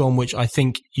is an issue on which I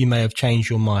think you may have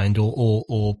changed your mind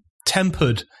or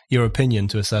tempered your opinion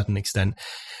to a certain extent,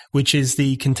 which is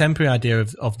the contemporary idea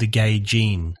of the gay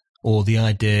gene, or the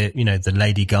idea, the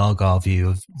Lady Gaga view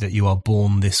of that you are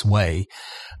born this way.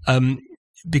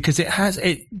 Because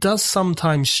it does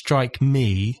sometimes strike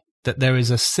me that there is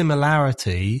a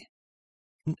similarity,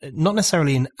 not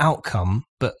necessarily in outcome,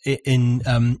 but in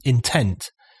intent,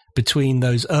 between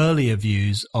those earlier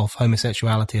views of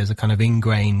homosexuality as a kind of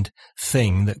ingrained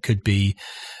thing that could be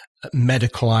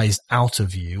medicalized out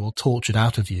of you or tortured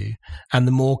out of you, and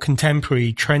the more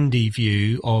contemporary, trendy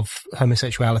view of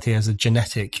homosexuality as a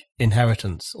genetic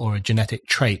inheritance or a genetic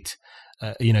trait.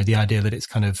 The idea that it's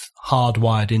kind of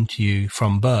hardwired into you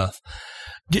from birth.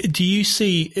 Do you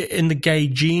see, in the gay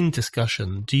gene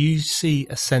discussion, do you see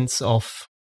a sense of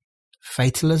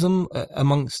fatalism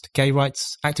amongst gay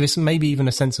rights activists, and maybe even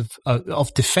a sense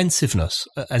of defensiveness,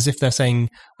 as if they're saying,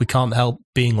 we can't help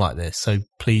being like this, so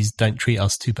please don't treat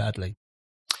us too badly?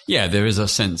 Yeah, there is a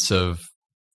sense of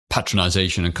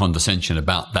patronization and condescension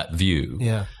about that view.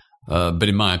 Yeah. But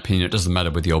in my opinion, it doesn't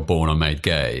matter whether you're born or made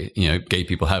gay. Gay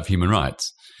people have human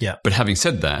rights. Yeah. But having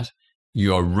said that,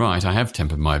 you are right. I have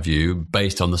tempered my view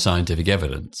based on the scientific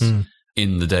evidence.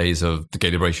 In the days of the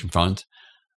Gay Liberation Front,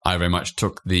 I very much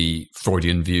took the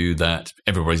Freudian view that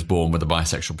everybody's born with a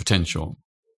bisexual potential.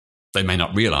 They may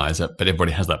not realize it, but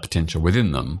everybody has that potential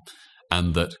within them,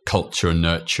 and that culture and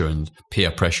nurture and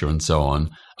peer pressure and so on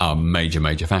are major,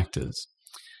 major factors.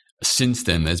 Since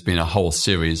then, there's been a whole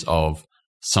series of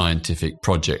scientific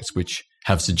projects which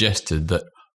have suggested that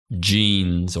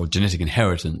genes or genetic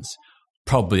inheritance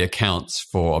probably accounts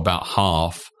for about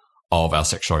half of our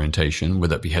sexual orientation,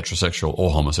 whether it be heterosexual or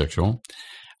homosexual,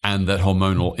 and that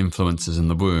hormonal influences in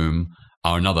the womb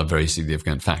are another very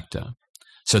significant factor.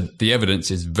 So the evidence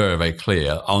is very, very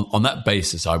clear. On that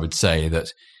basis, I would say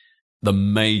that the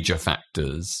major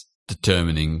factors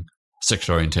determining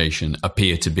sexual orientation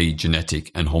appear to be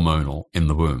genetic and hormonal in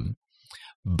the womb.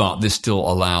 But this still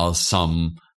allows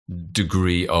some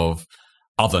degree of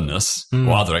otherness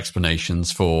or other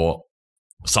explanations for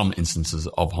some instances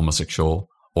of homosexual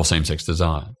or same-sex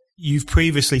desire. You've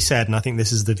previously said, and I think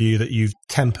this is the view that you've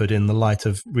tempered in the light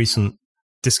of recent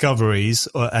discoveries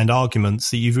and arguments,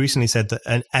 that you've recently said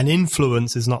that an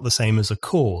influence is not the same as a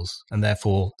cause, and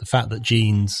therefore the fact that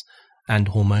genes and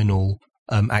hormonal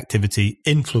activity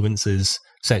influences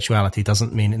sexuality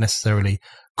doesn't mean it necessarily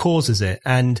causes it.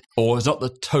 Or it's not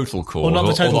the total cause, or not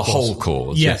the total or the cause. whole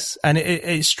cause. Yes. And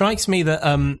it strikes me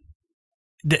that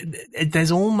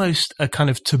there's almost a kind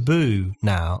of taboo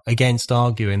now against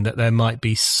arguing that there might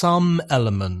be some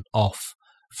element of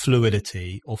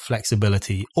fluidity or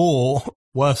flexibility, or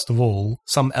worst of all,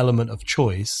 some element of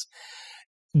choice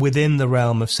within the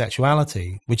realm of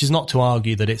sexuality, which is not to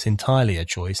argue that it's entirely a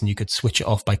choice and you could switch it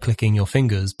off by clicking your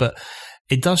fingers. But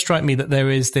it does strike me that there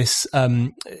is this,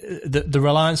 the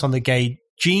reliance on the gay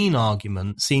gene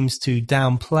argument seems to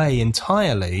downplay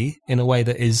entirely, in a way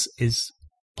that is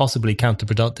possibly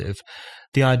counterproductive,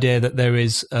 the idea that there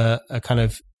is a kind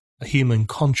of a human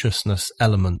consciousness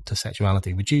element to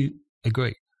sexuality. Would you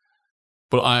agree?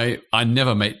 Well, I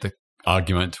never make the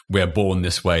argument, we're born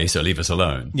this way, so leave us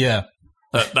alone. Yeah.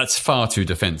 That's far too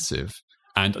defensive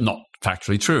and not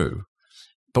factually true.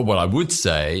 But what I would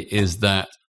say is that,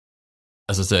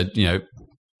 as I said,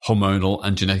 hormonal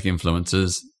and genetic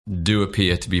influences do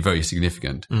appear to be very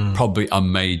significant, probably a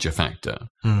major factor,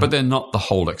 but they're not the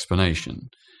whole explanation.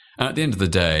 And at the end of the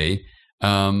day,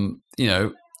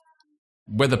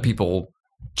 whether people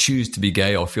choose to be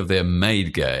gay or feel they're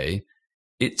made gay,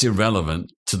 it's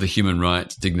irrelevant to the human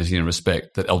rights, dignity, and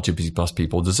respect that LGBT plus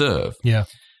people deserve. Yeah.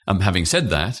 Having said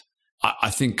that, I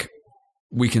think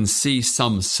we can see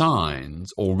some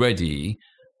signs already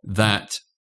that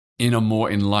in a more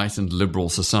enlightened liberal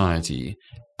society,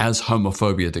 as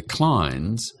homophobia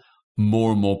declines,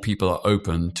 more and more people are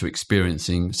open to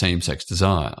experiencing same-sex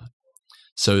desire.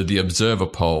 So the Observer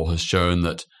poll has shown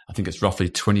that I think it's roughly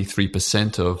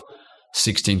 23% of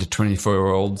 16 to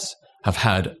 24-year-olds have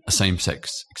had a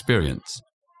same-sex experience.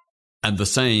 And the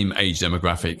same age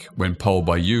demographic, when polled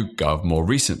by YouGov more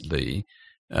recently,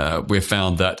 we've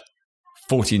found that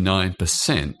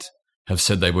 49% have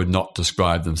said they would not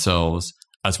describe themselves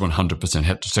as 100%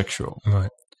 heterosexual. Right.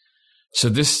 So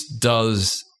this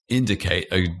does indicate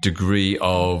a degree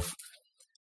of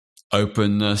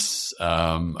openness,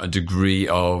 a degree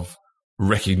of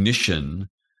recognition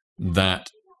that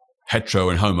hetero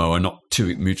and homo are not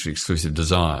two mutually exclusive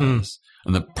desires,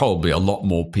 and that probably a lot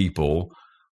more people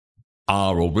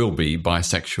are or will be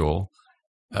bisexual,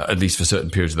 at least for certain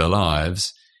periods of their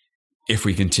lives, if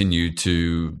we continue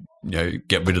to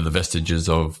get rid of the vestiges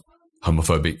of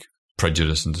homophobic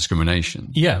prejudice and discrimination.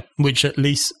 Yeah, which at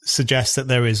least suggests that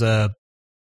there is a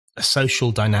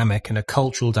social dynamic and a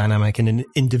cultural dynamic and an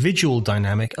individual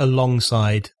dynamic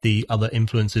alongside the other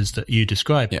influences that you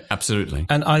described. Yeah, absolutely.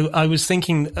 And I was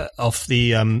thinking of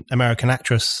the American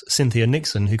actress Cynthia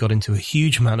Nixon, who got into a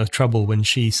huge amount of trouble when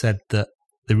she said that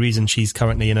the reason she's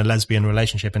currently in a lesbian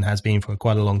relationship and has been for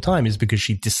quite a long time is because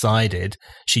she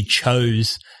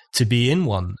chose to be in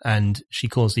one, and she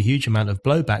caused a huge amount of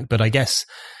blowback. But I guess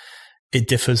it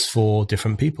differs for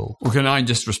different people. Well, can I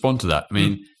just respond to that? I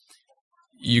mean,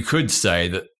 you could say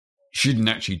that she didn't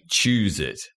actually choose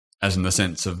it, as in the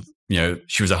sense of,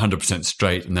 she was 100%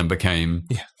 straight and then became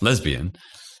lesbian.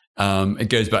 It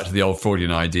goes back to the old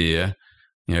Freudian idea,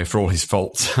 for all his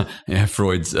faults,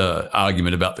 Freud's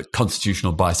argument about the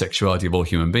constitutional bisexuality of all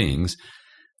human beings.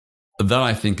 That,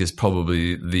 I think, is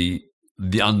probably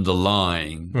the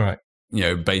underlying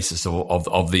basis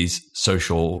of these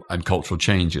social and cultural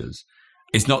changes.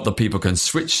 It's not that people can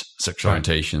switch sexual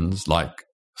orientations like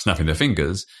snapping their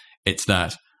fingers. It's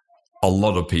that a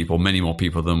lot of people, many more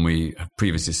people than we have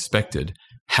previously suspected,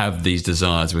 have these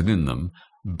desires within them,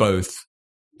 both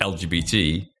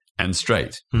LGBT and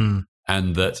straight.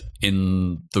 And that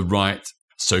in the right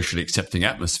socially accepting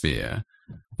atmosphere,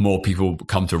 more people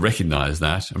come to recognize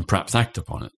that and perhaps act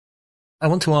upon it. I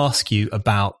want to ask you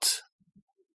about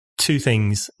two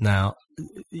things now.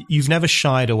 You've never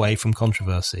shied away from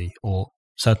controversy, or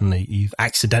certainly you've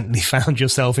accidentally found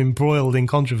yourself embroiled in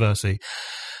controversy.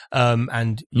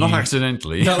 And not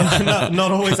accidentally. No,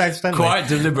 not always accidentally. Quite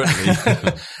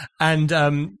deliberately. And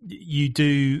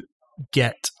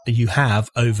you have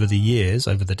over the years,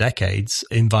 over the decades,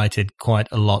 invited quite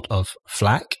a lot of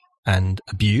flack and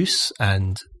abuse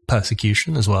and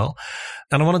persecution as well.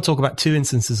 And I want to talk about two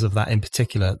instances of that in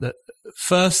particular.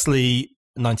 Firstly,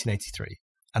 1983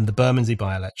 and the Bermondsey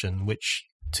by-election, which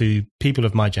to people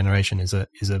of my generation is a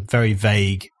very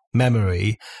vague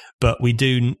memory, but we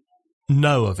do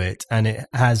know of it, and it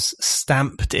has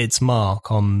stamped its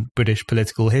mark on British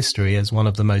political history as one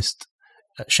of the most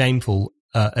shameful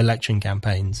election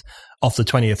campaigns of the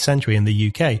 20th century in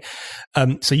the UK.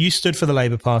 So you stood for the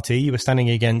Labour Party. You were standing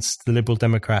against the Liberal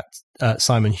Democrat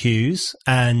Simon Hughes,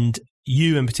 and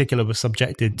you in particular were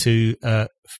subjected to a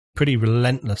pretty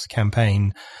relentless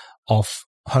campaign of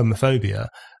homophobia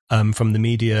from the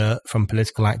media, from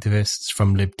political activists,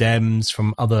 from Lib Dems,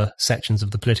 from other sections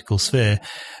of the political sphere.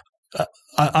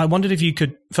 I wondered if you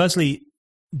could firstly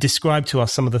describe to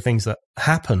us some of the things that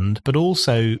happened, but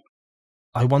also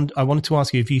I wanted to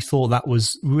ask you if you thought that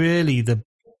was really the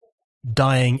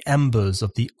dying embers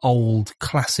of the old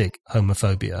classic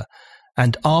homophobia.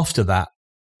 And after that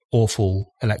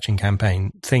awful election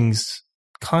campaign, things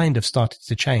kind of started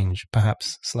to change,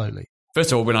 perhaps slowly.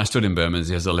 First of all, when I stood in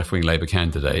Bermondsey as a left-wing Labour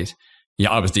candidate,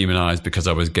 I was demonised because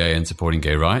I was gay and supporting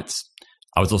gay rights.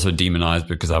 I was also demonised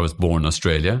because I was born in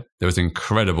Australia. There was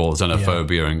incredible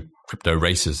xenophobia and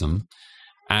crypto-racism.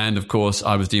 And, of course,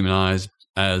 I was demonised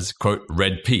as, quote,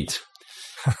 Red Pete.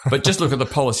 But just look at the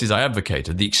policies I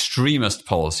advocated, the extremist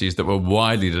policies that were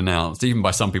widely denounced, even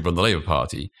by some people in the Labour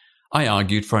Party. I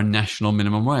argued for a national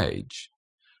minimum wage,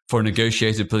 for a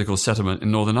negotiated political settlement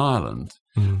in Northern Ireland,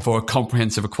 for a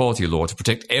comprehensive equality law to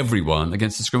protect everyone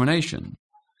against discrimination.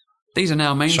 These are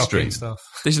now mainstream. Shocking stuff.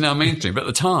 These are now mainstream. But at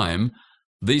the time,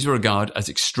 these were regarded as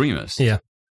extremist. Yeah.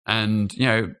 And,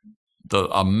 the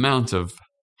amount of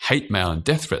hate mail and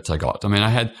death threats I got. I mean, I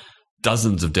had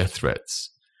dozens of death threats.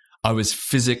 I was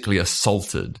physically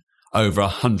assaulted over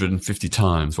 150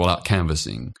 times while out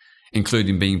canvassing,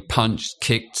 including being punched,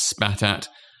 kicked, spat at.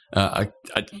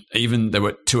 Even there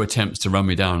were 2 attempts to run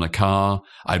me down in a car.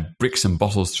 I had bricks and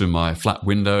bottles through my flat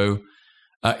window.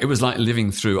 It was like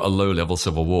living through a low-level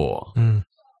civil war. And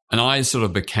I sort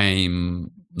of became,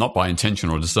 not by intention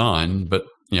or design, but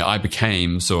I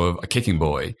became sort of a kicking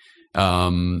boy.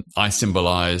 I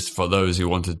symbolized, for those who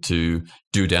wanted to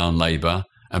do down Labour,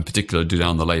 and particularly do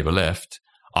down the Labour left,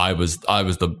 I was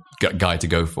the guy to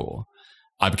go for.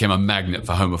 I became a magnet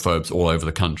for homophobes all over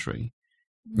the country.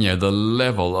 The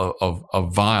level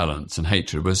of violence and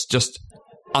hatred was just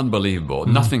unbelievable.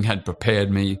 Nothing had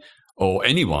prepared me or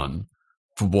anyone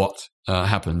for what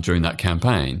happened during that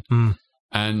campaign.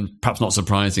 And perhaps not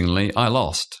surprisingly, I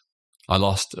lost. I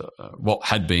lost what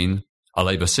had been a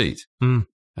Labour seat. And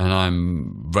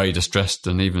I'm very distressed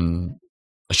and even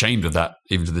ashamed of that,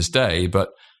 even to this day. But,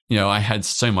 I had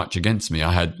so much against me.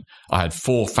 I had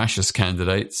 4 fascist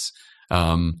candidates,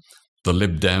 the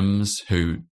Lib Dems,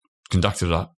 who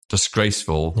conducted a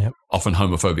disgraceful, often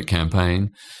homophobic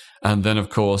campaign. And then, of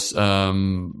course,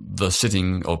 the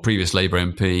sitting or previous Labour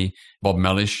MP, Bob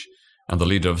Mellish, and the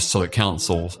leader of Southwark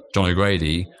Council, John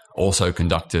O'Grady, also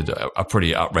conducted a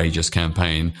pretty outrageous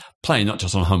campaign, playing not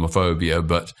just on homophobia,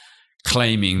 but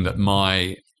claiming that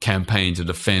my campaign to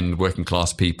defend working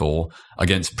class people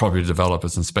against property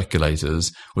developers and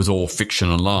speculators was all fiction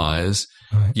and lies.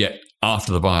 Right. Yet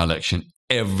after the by-election,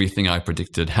 everything I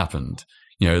predicted happened.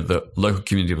 The local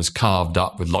community was carved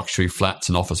up with luxury flats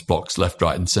and office blocks left,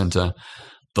 right and centre.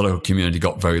 The local community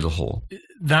got very little.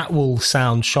 That will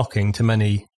sound shocking to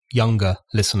many younger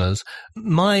listeners.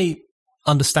 My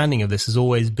understanding of this has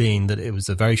always been that it was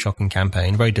a very shocking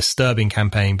campaign, very disturbing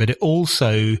campaign, but it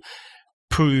also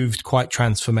proved quite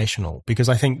transformational, because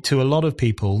I think to a lot of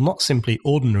people, not simply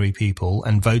ordinary people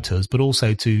and voters, but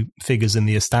also to figures in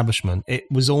the establishment, it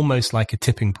was almost like a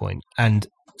tipping point. And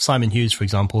Simon Hughes, for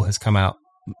example, has come out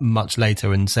much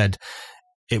later and said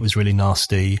it was really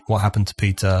nasty, what happened to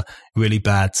Peter, really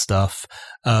bad stuff.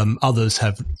 Others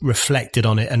have reflected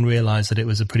on it and realized that it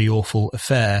was a pretty awful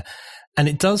affair. And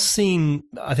it does seem,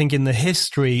 I think, in the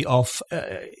history of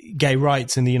gay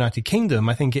rights in the United Kingdom,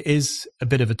 I think it is a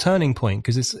bit of a turning point,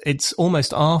 because it's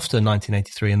almost after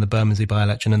 1983 and the Bermondsey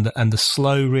by-election and the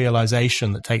slow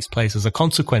realization that takes place as a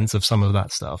consequence of some of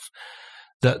that stuff,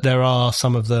 that there are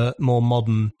some of the more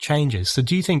modern changes. So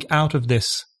do you think out of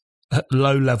this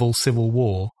low-level civil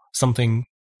war, something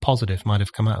positive might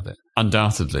have come out of it?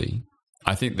 Undoubtedly.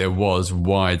 I think there was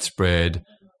widespread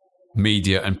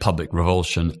media and public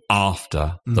revulsion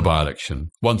after the by-election.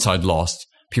 Once I'd lost,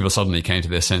 people suddenly came to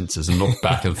their senses and looked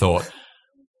back and thought,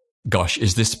 gosh,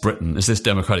 is this Britain? Is this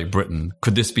democratic Britain?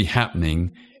 Could this be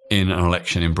happening in an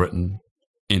election in Britain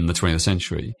in the 20th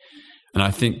century? And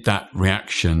I think that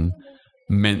reaction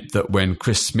meant that when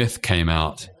Chris Smith came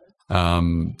out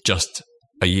just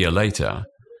a year later,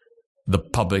 the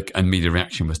public and media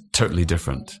reaction was totally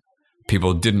different.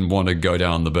 People didn't want to go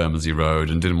down the Bermondsey Road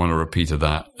and didn't want a repeat of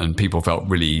that. And people felt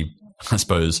really, I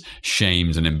suppose,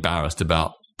 shamed and embarrassed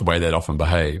about the way they'd often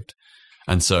behaved.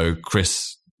 And so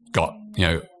Chris got,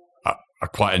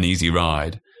 quite an easy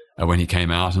ride when he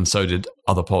came out, and so did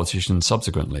other politicians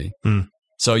subsequently.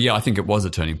 So, I think it was a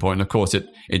turning point. And, of course, it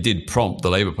did prompt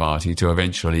the Labour Party to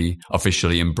eventually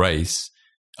officially embrace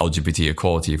LGBT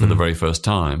equality for the very first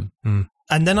time.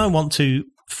 And then I want to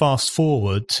fast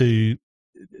forward to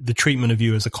the treatment of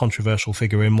you as a controversial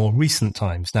figure in more recent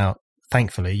times. Now,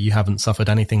 thankfully, you haven't suffered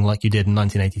anything like you did in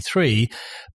 1983,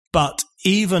 but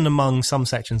even among some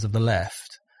sections of the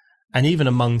left, and even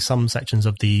among some sections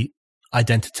of the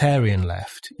identitarian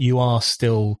left, you are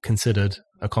still considered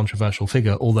a controversial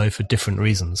figure, although for different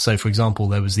reasons. So, for example,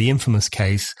 there was the infamous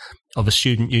case of a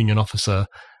student union officer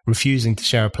refusing to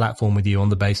share a platform with you on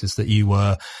the basis that you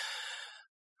were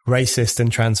racist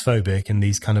and transphobic, and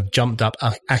these kind of jumped up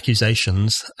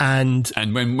accusations. And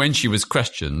when she was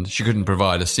questioned, she couldn't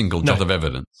provide a single jot of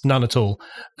evidence. None at all.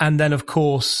 And then, of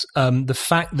course, the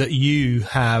fact that you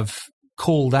have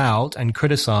called out and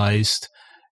criticized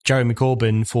Jeremy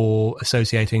Corbyn for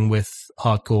associating with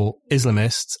hardcore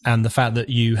Islamists, and the fact that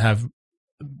you have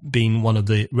been one of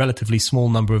the relatively small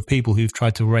number of people who've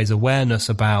tried to raise awareness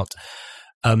about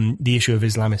the issue of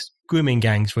Islamist grooming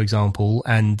gangs, for example,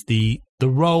 and the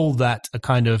role that a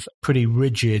kind of pretty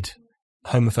rigid,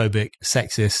 homophobic,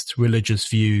 sexist, religious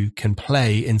view can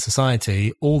play in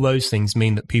society, all those things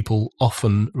mean that people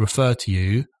often refer to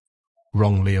you,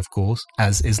 wrongly, of course,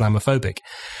 as Islamophobic.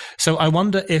 So I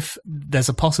wonder if there's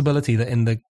a possibility that in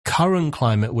the current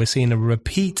climate, we're seeing a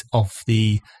repeat of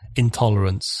the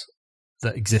intolerance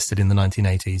that existed in the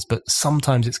 1980s, but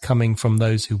sometimes it's coming from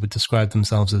those who would describe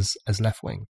themselves as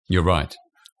left-wing. You're right.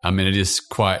 I mean, it is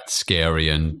quite scary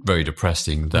and very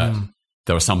depressing that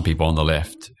there are some people on the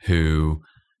left who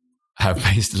have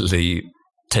basically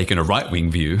taken a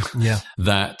right-wing view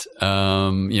that,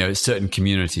 certain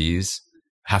communities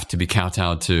have to be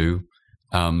kowtowed to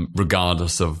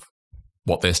regardless of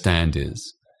what their stand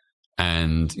is.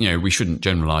 And, we shouldn't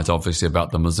generalize, obviously,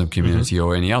 about the Muslim community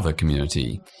or any other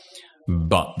community.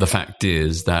 But the fact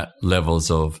is that levels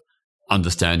of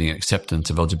understanding and acceptance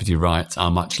of LGBT rights are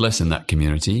much less in that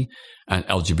community, and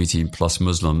LGBT plus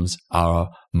Muslims are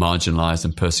a marginalized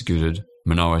and persecuted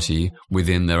minority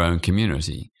within their own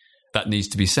community. That needs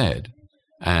to be said.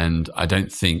 And I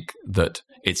don't think that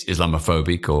it's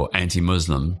Islamophobic or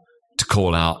anti-Muslim to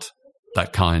call out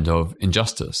that kind of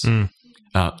injustice.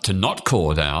 To not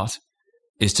call it out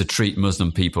is to treat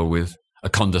Muslim people with a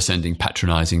condescending,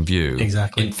 patronizing view,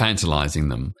 exactly, infantilizing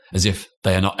them as if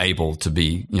they are not able to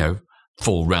be,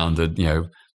 full-rounded,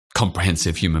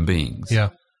 comprehensive human beings. Yeah,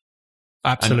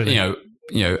 absolutely. And,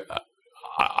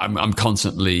 I'm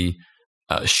constantly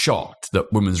shocked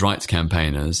that women's rights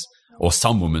campaigners, or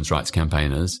some women's rights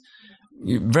campaigners,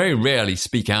 very rarely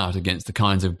speak out against the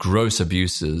kinds of gross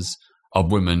abuses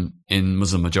of women in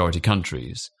Muslim-majority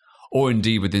countries, or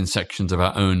indeed within sections of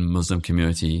our own Muslim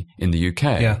community in the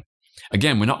UK. Yeah.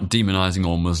 Again, we're not demonizing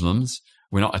all Muslims.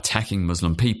 We're not attacking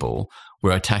Muslim people.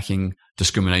 We're attacking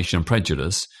discrimination and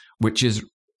prejudice, which is,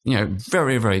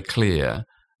 very, very clear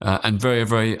and very,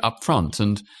 very upfront.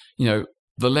 And,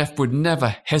 the left would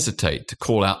never hesitate to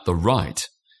call out the right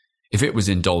if it was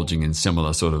indulging in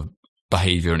similar sort of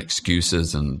behavior and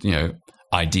excuses and,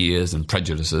 ideas and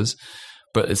prejudices.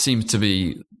 But it seems to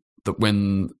be that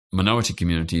when minority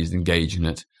communities engage in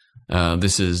it,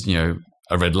 this is,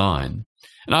 a red line.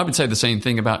 And I would say the same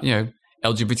thing about,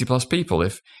 LGBT plus people.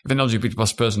 If an LGBT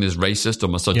plus person is racist or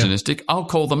misogynistic, I'll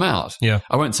call them out. Yeah.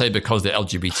 I won't say because they're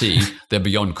LGBT, they're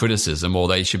beyond criticism or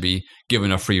they should be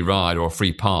given a free ride or a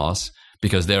free pass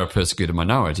because they're a persecuted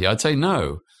minority. I'd say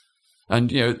no. And,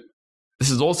 this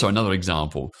is also another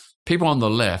example. People on the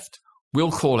left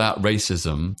will call out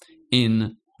racism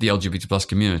in the LGBT plus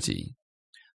community.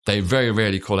 They very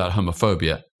rarely call out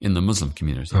homophobia in the Muslim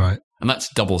community. Right. And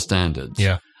that's double standards.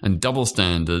 Yeah. And double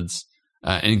standards,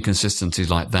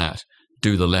 inconsistencies like that,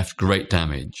 do the left great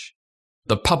damage.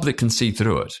 The public can see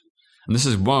through it. And this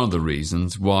is one of the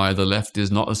reasons why the left is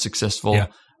not as successful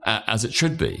as it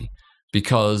should be.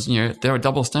 Because, there are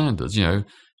double standards.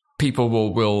 People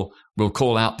will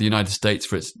call out the United States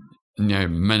for its,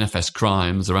 manifest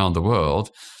crimes around the world,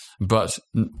 but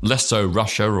less so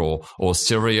Russia or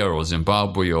Syria or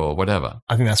Zimbabwe or whatever.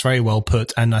 I think that's very well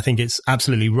put. And I think it's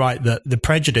absolutely right that the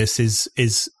prejudice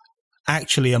is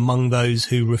actually among those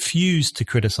who refuse to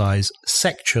criticize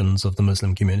sections of the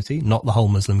Muslim community, not the whole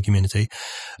Muslim community,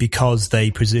 because they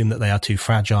presume that they are too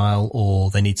fragile or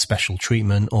they need special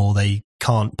treatment or they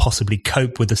can't possibly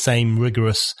cope with the same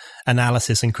rigorous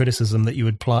analysis and criticism that you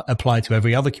would apply to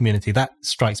every other community. That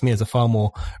strikes me as a far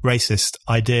more racist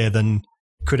idea than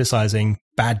criticizing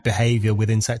bad behavior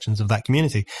within sections of that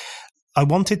community. I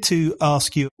wanted to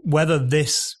ask you whether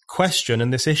this question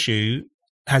and this issue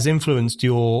has influenced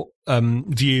your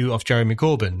view of Jeremy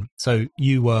Corbyn. So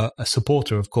you were a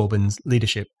supporter of Corbyn's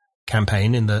leadership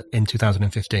campaign in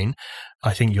 2015.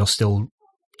 I think you're still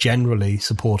generally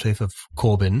supportive of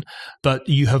Corbyn, but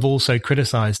you have also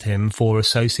criticized him for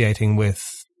associating with,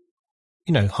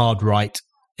 hard right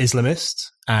Islamists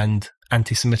and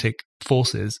anti-Semitic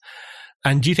forces.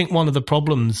 And do you think one of the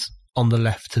problems on the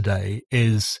left today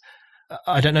is,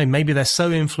 I don't know, maybe they're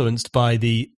so influenced by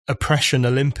the oppression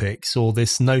Olympics or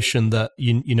this notion that,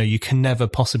 you can never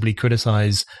possibly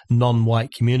criticize non-white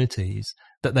communities,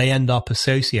 that they end up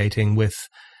associating with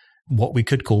what we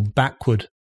could call backward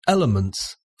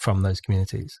elements from those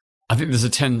communities? I think there's a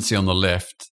tendency on the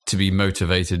left to be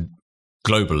motivated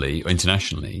globally or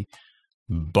internationally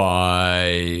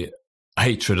by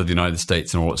hatred of the United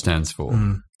States and what it stands for.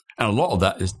 And a lot of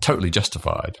that is totally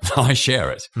justified. I share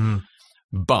it.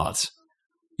 But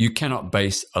you cannot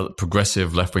base a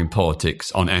progressive left-wing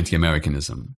politics on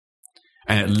anti-Americanism.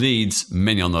 And it leads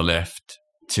many on the left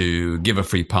to give a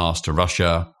free pass to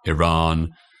Russia, Iran,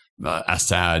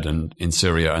 Assad and in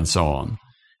Syria and so on.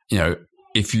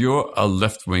 If you're a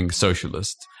left-wing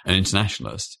socialist, an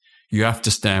internationalist, you have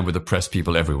to stand with oppressed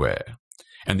people everywhere.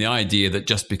 And the idea that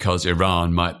just because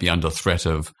Iran might be under threat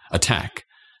of attack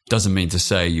doesn't mean to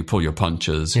say you pull your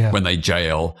punches when they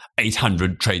jail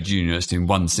 800 trade unionists in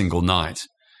one single night,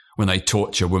 when they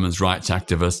torture women's rights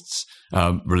activists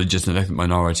religious and ethnic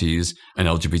minorities, and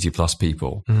LGBT plus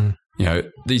people. You know,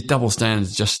 these double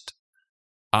standards just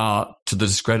are to the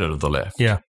discredit of the left.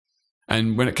 Yeah.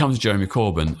 And when it comes to Jeremy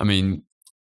Corbyn, I mean,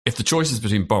 if the choice is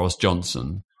between Boris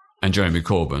Johnson and Jeremy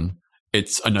Corbyn,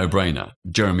 it's a no-brainer.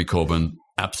 Jeremy Corbyn,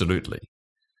 absolutely.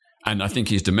 And I think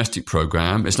his domestic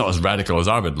program, it's not as radical as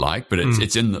I would like, but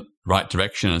it's in the right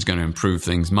direction and it's going to improve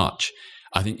things much.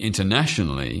 I think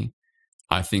internationally,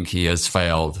 I think he has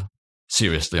failed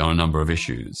seriously on a number of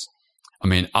issues. I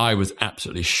mean, I was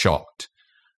absolutely shocked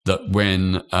that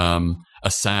when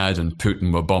Assad and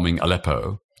Putin were bombing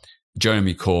Aleppo,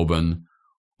 Jeremy Corbyn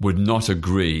would not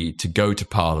agree to go to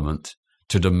Parliament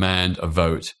to demand a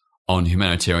vote on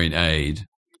humanitarian aid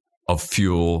of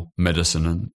fuel,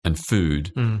 medicine, and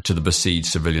food to the besieged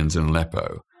civilians in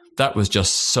Aleppo. That was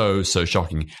just so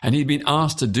shocking. And he'd been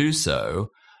asked to do so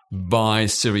by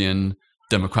Syrian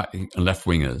democratic and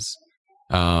left-wingers.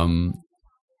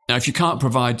 Now, if you can't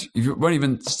provide, if you won't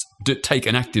even take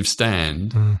an active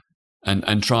stand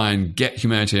and try and get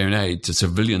humanitarian aid to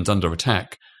civilians under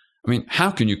attack, I mean, how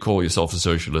can you call yourself a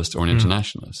socialist or an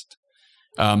internationalist?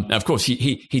 Now, of course,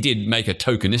 he did make a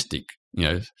tokenistic,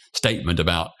 statement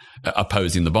about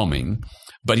opposing the bombing,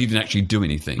 but he didn't actually do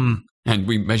anything. And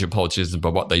we measure politicians by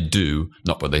what they do,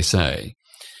 not what they say.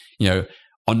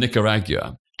 On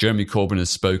Nicaragua, Jeremy Corbyn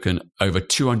has spoken over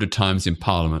 200 times in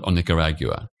Parliament on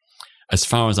Nicaragua. As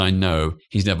far as I know,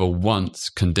 he's never once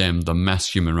condemned the mass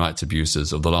human rights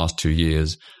abuses of the last 2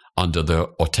 years under the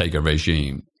Ortega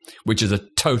regime, which is a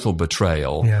total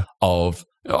betrayal of...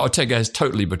 Ortega has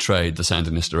totally betrayed the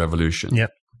Sandinista revolution. Yep.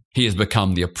 He has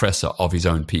become the oppressor of his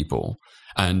own people.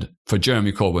 And for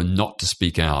Jeremy Corbyn not to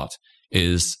speak out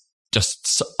is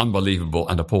just unbelievable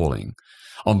and appalling.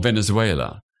 On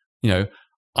Venezuela,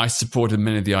 I supported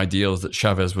many of the ideals that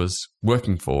Chavez was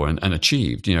working for and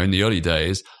achieved. In the early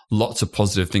days, lots of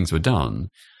positive things were done.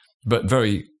 But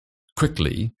very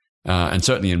quickly, and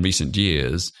certainly in recent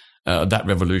years, that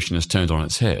revolution has turned on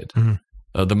its head.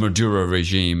 The Maduro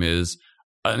regime is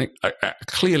a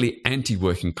clearly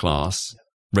anti-working class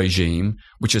regime,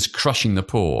 which is crushing the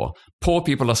poor. Poor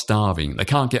people are starving. They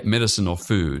can't get medicine or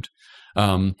food.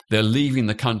 They're leaving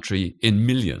the country in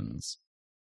millions.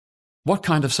 What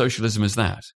kind of socialism is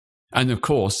that? And of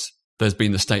course, there's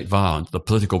been the state violence, the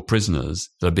political prisoners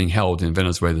that are being held in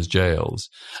Venezuela's jails,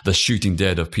 the shooting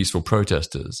dead of peaceful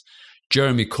protesters.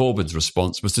 Jeremy Corbyn's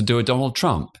response was to do a Donald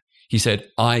Trump. He said,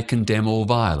 I condemn all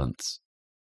violence.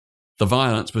 The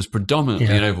violence was predominantly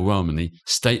and overwhelmingly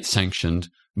state-sanctioned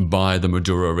by the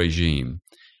Maduro regime.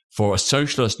 For a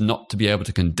socialist not to be able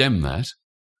to condemn that,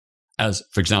 as,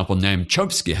 for example, Noam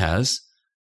Chomsky has,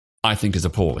 I think is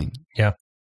appalling. Yeah.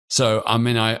 So, I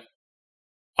mean,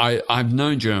 I've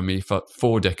known Jeremy for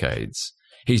 4 decades.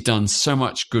 He's done so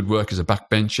much good work as a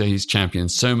backbencher. He's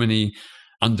championed so many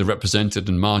underrepresented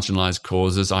and marginalized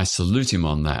causes. I salute him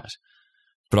on that.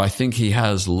 But I think he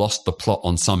has lost the plot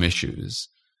on some issues.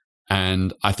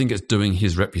 And I think it's doing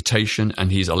his reputation and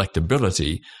his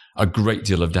electability a great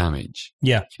deal of damage.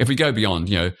 Yeah. If we go beyond,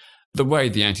 the way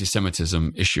the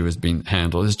anti-Semitism issue has been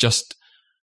handled is just,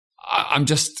 I'm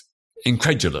just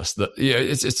incredulous that,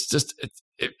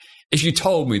 if you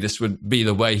told me this would be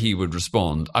the way he would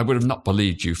respond, I would have not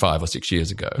believed you 5 or 6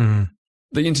 years ago.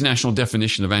 The international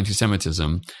definition of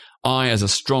anti-Semitism, I, as a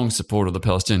strong supporter of the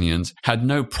Palestinians, had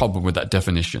no problem with that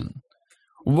definition.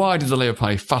 Why did the Labour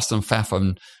Party fuss and faff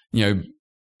and,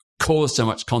 cause so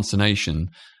much consternation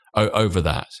over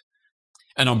that?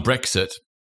 And on Brexit,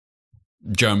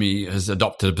 Jeremy has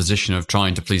adopted a position of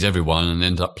trying to please everyone and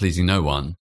end up pleasing no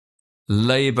one.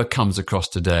 Labour comes across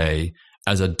today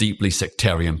as a deeply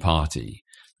sectarian party.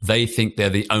 They think they're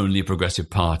the only progressive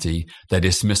party. They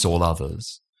dismiss all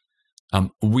others.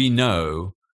 We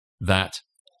know that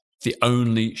the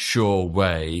only sure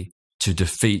way to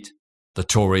defeat the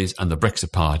Tories and the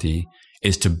Brexit Party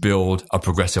is to build a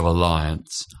progressive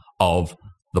alliance of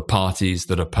the parties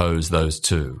that oppose those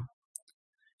two.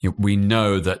 We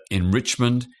know that in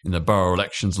Richmond, in the borough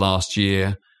elections last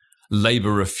year,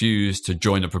 Labour refused to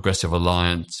join a progressive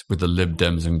alliance with the Lib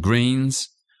Dems and Greens,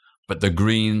 but the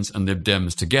Greens and Lib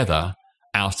Dems together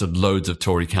ousted loads of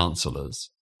Tory councillors.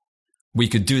 We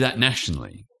could do that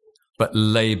nationally, but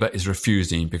Labour is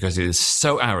refusing because it is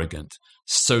so arrogant,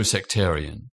 so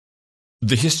sectarian.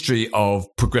 The history of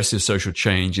progressive social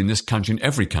change in this country and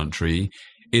every country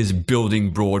is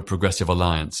building broad progressive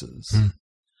alliances.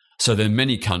 So there are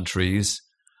many countries,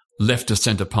 left of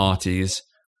centre parties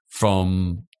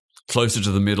from closer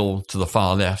to the middle to the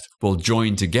far left will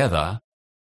join together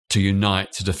to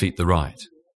unite to defeat the right.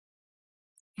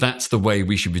 That's the way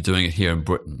we should be doing it here in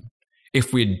Britain.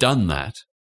 If we had done that,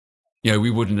 we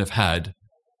wouldn't have had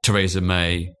Theresa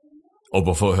May, or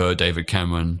before her, David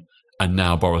Cameron, and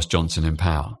now Boris Johnson in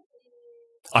power.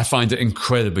 I find it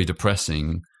incredibly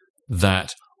depressing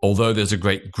that although there's a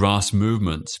great grass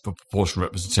movement for proportional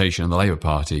representation in the Labour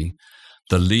Party,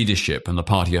 the leadership and the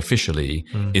party officially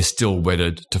is still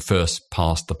wedded to first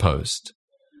past the post.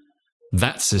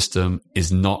 That system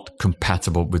is not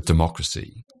compatible with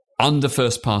democracy. Under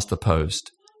first past the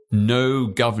post, no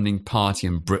governing party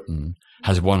in Britain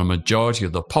has won a majority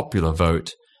of the popular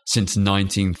vote since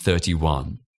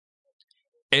 1931.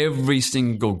 Every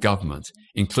single government,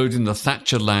 including the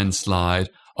Thatcher landslide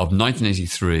of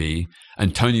 1983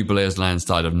 and Tony Blair's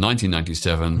landslide of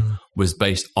 1997, was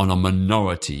based on a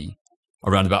minority,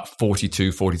 around about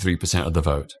 43% of the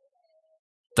vote.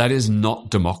 That is not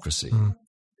democracy.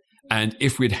 And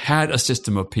if we'd had a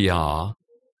system of PR,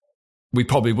 we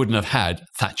probably wouldn't have had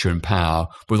Thatcher in power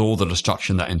with all the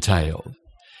destruction that entailed.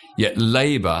 Yet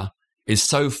Labour is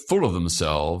so full of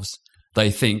themselves,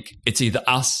 they think it's either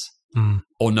us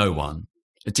or no one.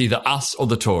 It's either us or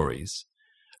the Tories.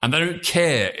 And they don't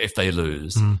care if they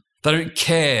lose. They don't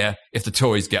care if the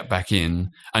Tories get back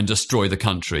in and destroy the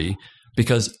country,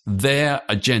 because their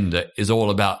agenda is all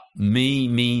about me,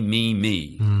 me, me,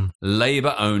 me.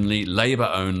 Labour only, Labour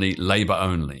only, Labour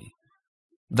only.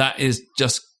 That is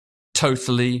just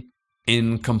totally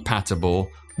incompatible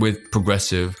with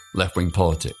progressive left-wing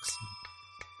politics.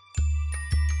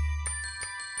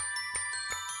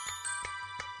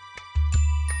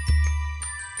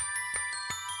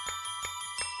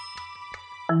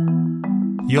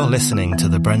 You're listening to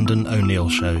The Brendan O'Neill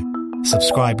Show.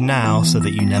 Subscribe now so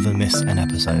that you never miss an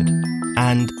episode.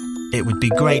 And it would be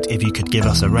great if you could give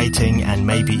us a rating and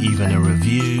maybe even a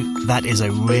review. That is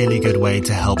a really good way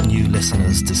to help new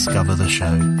listeners discover the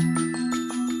show.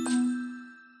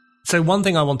 So one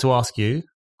thing I want to ask you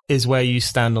is where you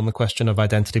stand on the question of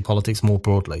identity politics more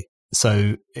broadly.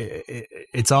 So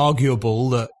it's arguable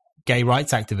that gay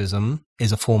rights activism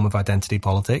is a form of identity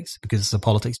politics because it's a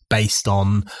politics based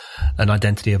on an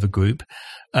identity of a group.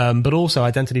 But also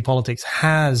identity politics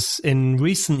has, in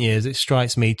recent years, it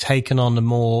strikes me, taken on a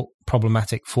more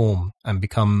problematic form and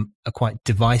become a quite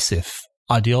divisive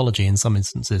ideology in some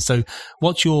instances. So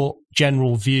what's your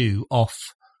general view of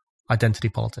identity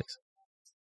politics?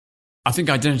 I think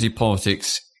identity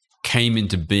politics came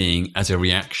into being as a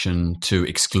reaction to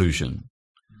exclusion.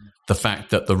 The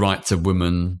fact that the rights of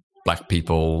women, black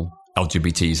people,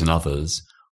 LGBTs and others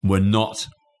were not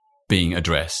being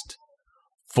addressed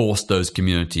forced those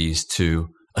communities to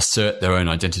assert their own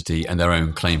identity and their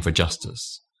own claim for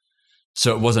justice.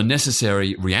 So it was a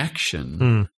necessary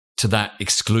reaction to that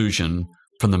exclusion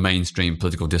from the mainstream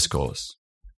political discourse.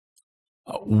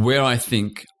 Where I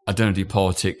think identity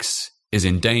politics is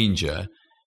in danger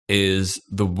is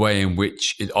the way in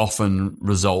which it often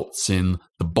results in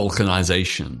the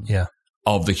balkanization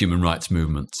of the human rights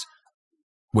movement,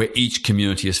 where each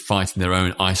community is fighting their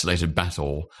own isolated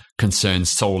battle concerned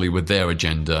solely with their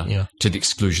agenda to the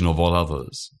exclusion of all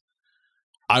others.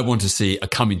 I want to see a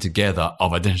coming together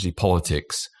of identity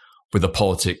politics with a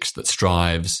politics that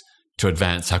strives to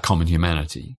advance our common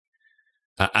humanity.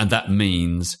 And that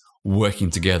means working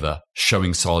together,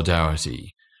 showing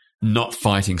solidarity, not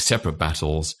fighting separate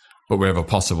battles, but wherever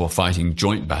possible, fighting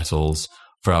joint battles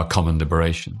for our common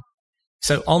liberation.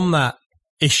 So on that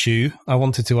issue, I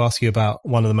wanted to ask you about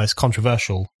one of the most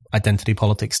controversial identity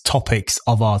politics topics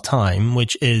of our time,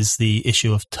 which is the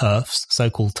issue of TERFs,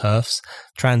 so-called TERFs,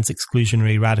 trans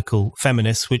exclusionary radical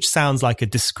feminists, which sounds like a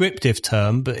descriptive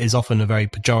term, but is often a very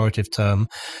pejorative term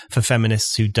for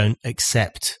feminists who don't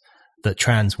accept that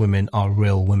trans women are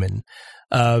real women.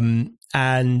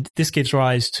 And this gives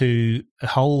rise to a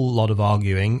whole lot of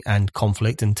arguing and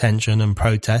conflict and tension and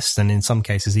protests, and in some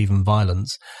cases even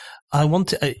violence.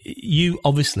 You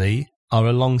obviously are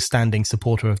a long-standing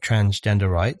supporter of transgender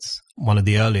rights, one of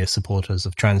the earliest supporters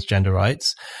of transgender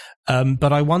rights.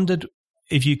 But I wondered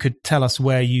if you could tell us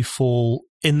where you fall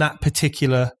in that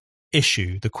particular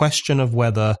issue, the question of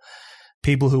whether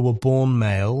people who were born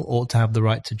male ought to have the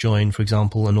right to join, for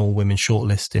example, an all-women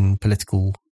shortlist in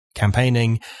political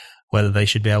campaigning, whether they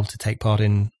should be able to take part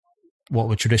in what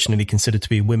were traditionally considered to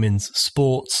be women's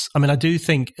sports. I mean, I do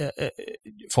think,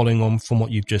 following on from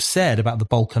what you've just said about the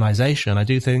balkanization, I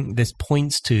do think this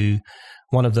points to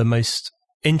one of the most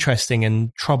interesting and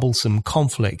troublesome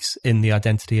conflicts in the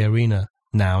identity arena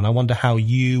now. And I wonder how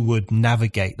you would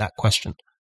navigate that question.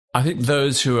 I think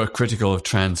those who are critical of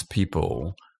trans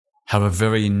people have a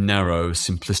very narrow,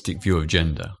 simplistic view of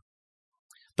gender.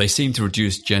 They seem to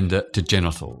reduce gender to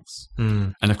genitals.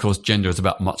 And of course, gender is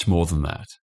about much more than that.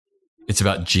 It's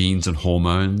about genes and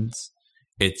hormones.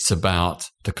 It's about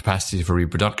the capacity for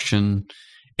reproduction.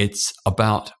 It's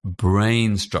about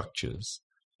brain structures.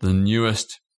 The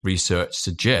newest research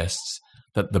suggests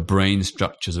that the brain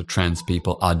structures of trans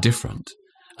people are different,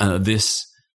 and that this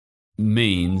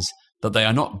means that they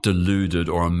are not deluded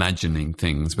or imagining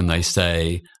things when they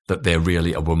say that they're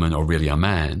really a woman or really a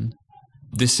man.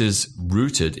 This is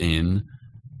rooted in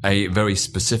a very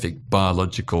specific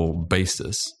biological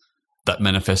basis that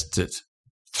manifests it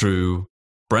through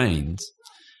brains.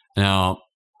 Now,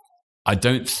 I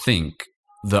don't think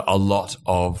that a lot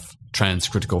of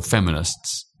trans-critical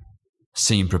feminists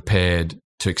seem prepared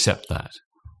to accept that.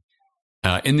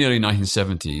 In the early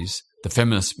 1970s, the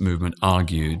feminist movement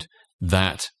argued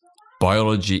that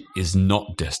biology is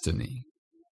not destiny.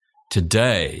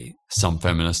 Today, some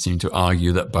feminists seem to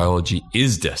argue that biology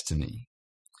is destiny.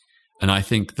 And I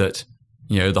think that,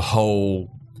 the whole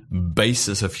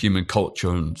basis of human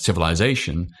culture and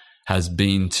civilization has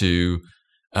been to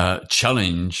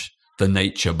challenge the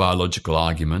nature biological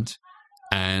argument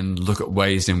and look at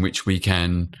ways in which we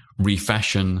can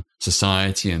refashion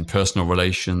society and personal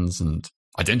relations and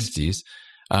identities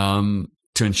to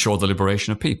ensure the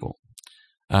liberation of people.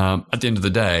 At the end of the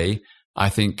day, I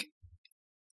think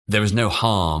there is no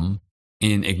harm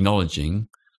in acknowledging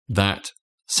that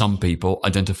some people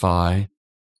identify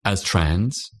as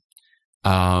trans.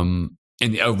 In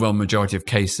the overwhelming majority of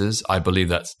cases, I believe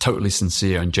that's totally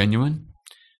sincere and genuine.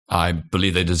 I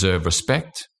believe they deserve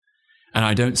respect. And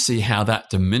I don't see how that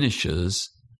diminishes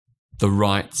the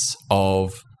rights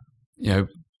of,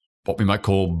 what we might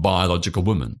call biological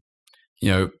women.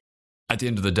 At the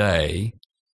end of the day,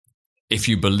 if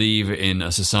you believe in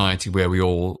a society where we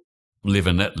all live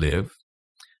and let live,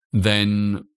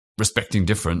 then respecting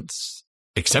difference,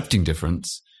 accepting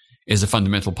difference, is a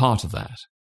fundamental part of that.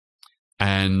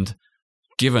 And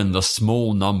given the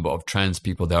small number of trans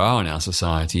people there are in our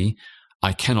society,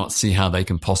 I cannot see how they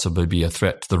can possibly be a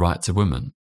threat to the rights of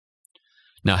women.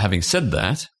 Now, having said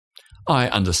that, I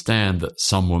understand that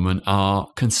some women are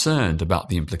concerned about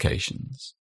the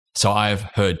implications. So I've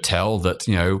heard tell that,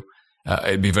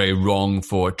 it'd be very wrong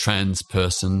for a trans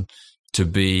person to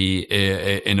be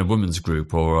in a women's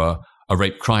group or a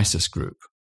rape crisis group.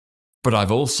 But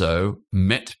I've also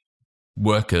met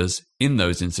workers in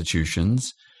those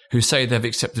institutions who say they've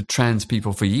accepted trans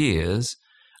people for years,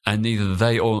 and neither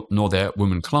they nor their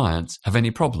women clients have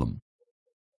any problem.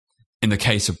 In the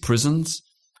case of prisons,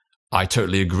 I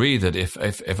totally agree that if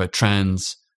a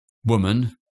trans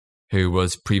woman who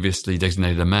was previously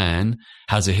designated a man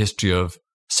has a history of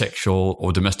sexual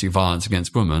or domestic violence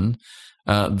against women,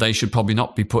 they should probably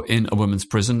not be put in a women's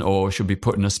prison or should be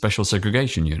put in a special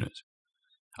segregation unit.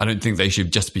 I don't think they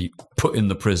should just be put in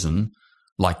the prison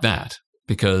like that,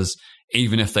 because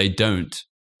even if they don't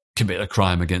commit a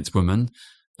crime against women,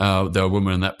 there are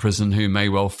women in that prison who may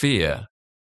well fear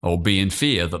or be in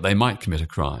fear that they might commit a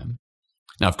crime.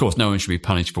 Now, of course, no one should be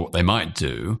punished for what they might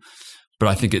do, but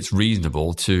I think it's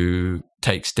reasonable to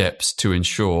take steps to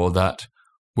ensure that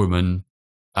women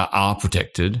are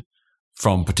protected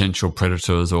from potential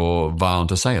predators or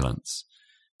violent assailants.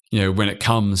 When it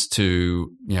comes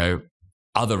to,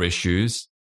 other issues,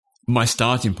 my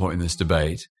starting point in this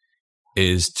debate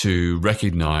is to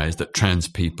recognize that trans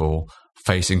people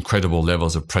face incredible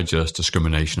levels of prejudice,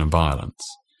 discrimination, and violence,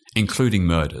 including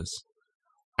murders,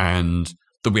 and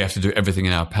that we have to do everything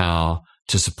in our power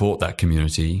to support that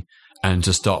community and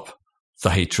to stop the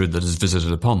hatred that is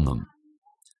visited upon them.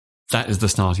 That is the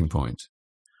starting point.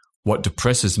 What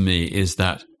depresses me is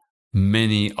that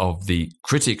many of the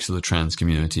critics of the trans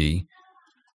community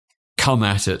come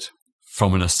at it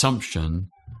from an assumption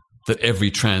that every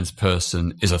trans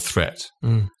person is a threat,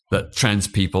 that trans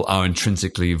people are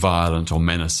intrinsically violent or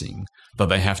menacing, that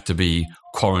they have to be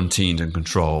quarantined and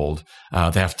controlled,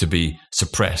 they have to be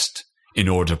suppressed in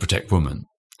order to protect women.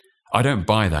 I don't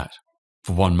buy that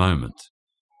for one moment.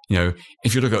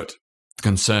 If you look at the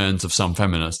concerns of some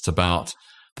feminists about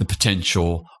the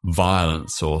potential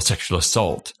violence or sexual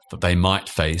assault that they might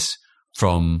face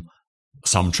from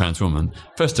some trans women,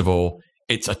 first of all,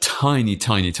 it's a tiny,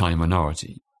 tiny, tiny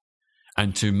minority.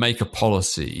 And to make a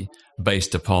policy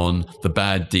based upon the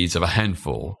bad deeds of a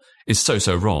handful is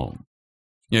so wrong.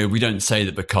 We don't say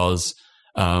that because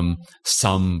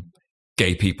some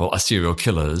gay people are serial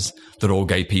killers, that all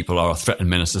gay people are a threat and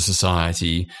menace to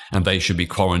society and they should be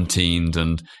quarantined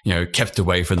and, kept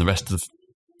away from the rest of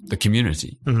the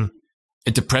community. Mm-hmm.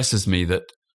 It depresses me that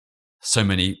so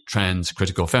many trans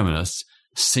critical feminists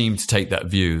seem to take that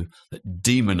view that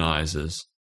demonizes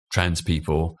trans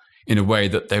people in a way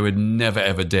that they would never,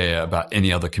 ever dare about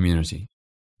any other community.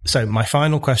 So my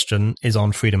final question is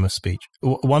on freedom of speech.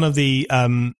 One of the,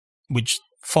 which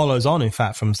follows on, in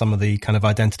fact, from some of the kind of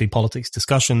identity politics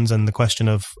discussions and the question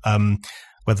of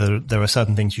whether there are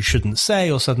certain things you shouldn't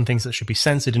say or certain things that should be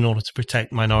censored in order to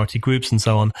protect minority groups and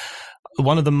so on.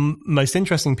 One of the most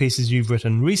interesting pieces you've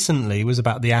written recently was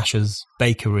about the Ashes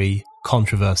bakery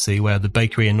controversy, where the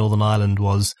bakery in Northern Ireland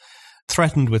was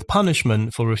threatened with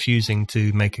punishment for refusing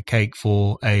to make a cake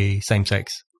for a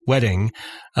same-sex wedding.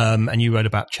 And you wrote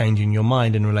about changing your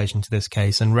mind in relation to this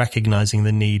case and recognizing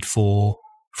the need for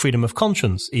freedom of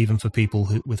conscience, even for people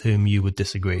with whom you would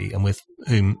disagree and with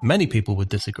whom many people would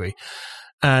disagree.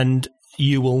 And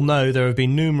you will know there have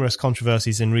been numerous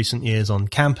controversies in recent years on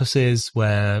campuses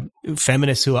where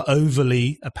feminists who are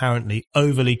apparently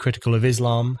overly critical of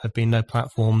Islam have been no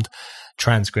platformed.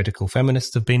 Trans-critical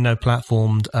feminists have been no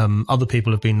platformed. Other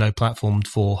people have been no platformed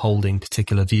for holding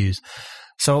particular views.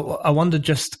 So I wonder,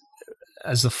 just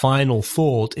as a final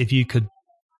thought, if you could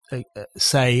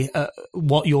say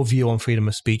what your view on freedom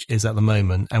of speech is at the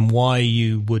moment and why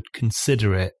you would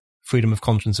consider it, freedom of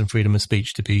conscience and freedom of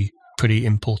speech, to be pretty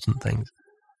important things.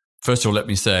 First of all, let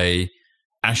me say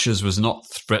Ashes was not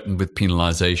threatened with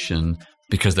penalisation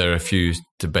because they refused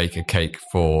to bake a cake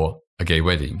for a gay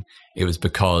wedding. It was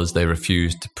because they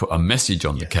refused to put a message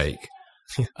on the cake,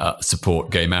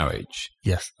 support gay marriage.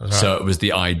 Yes. Right. So it was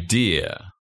the idea,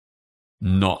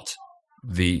 not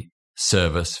the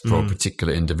service for a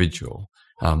particular individual.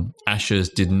 Ashes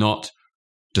did not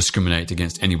discriminate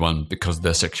against anyone because of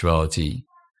their sexuality.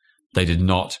 They did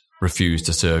not refuse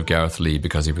to serve Gareth Lee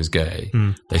because he was gay.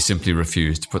 They simply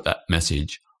refused to put that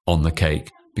message on the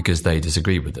cake because they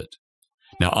disagree with it.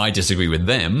 Now, I disagree with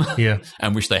them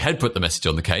and wish they had put the message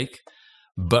on the cake,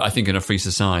 but I think in a free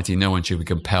society, no one should be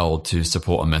compelled to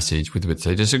support a message with which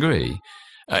they disagree.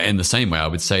 In the same way, I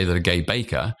would say that a gay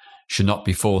baker should not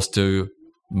be forced to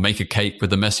make a cake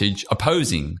with a message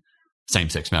opposing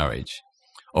same-sex marriage,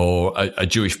 or a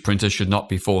Jewish printer should not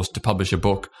be forced to publish a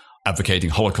book advocating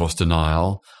Holocaust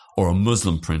denial, or a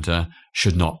Muslim printer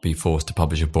should not be forced to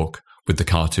publish a book with the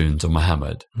cartoons of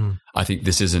Muhammad. I think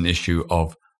this is an issue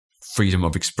of freedom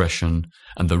of expression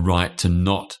and the right to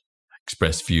not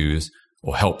express views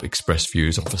or help express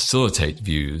views or facilitate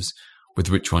views with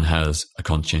which one has a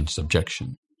conscientious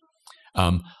objection.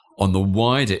 On the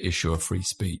wider issue of free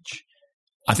speech,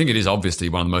 I think it is obviously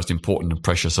one of the most important and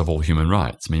precious of all human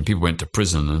rights. I mean, people went to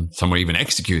prison and some were even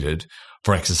executed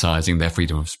for exercising their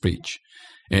freedom of speech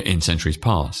in centuries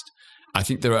past. I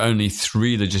think there are only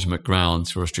 3 legitimate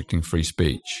grounds for restricting free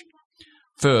speech.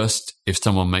 First, if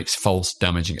someone makes false,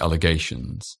 damaging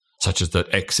allegations, such as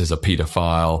that X is a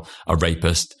paedophile, a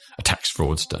rapist, a tax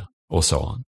fraudster, or so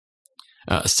on.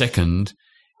 Second,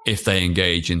 if they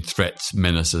engage in threats,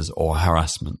 menaces, or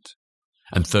harassment.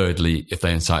 And thirdly, if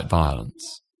they incite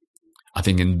violence. I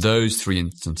think in those 3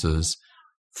 instances,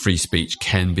 free speech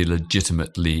can be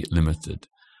legitimately limited,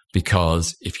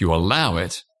 because if you allow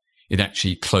it, it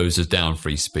actually closes down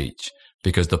free speech,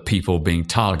 because the people being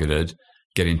targeted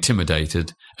get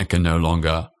intimidated and can no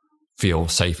longer feel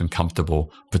safe and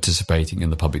comfortable participating in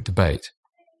the public debate.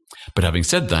 But having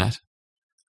said that,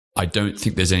 I don't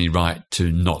think there's any right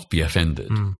to not be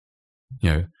offended.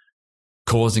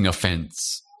 Causing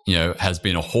offense, has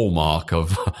been a hallmark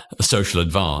of social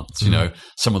advance.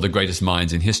 Some of the greatest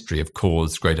minds in history have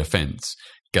caused great offense.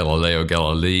 Galileo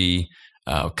Galilei,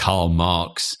 Karl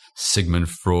Marx, Sigmund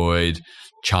Freud,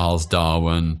 Charles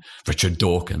Darwin, Richard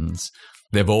Dawkins.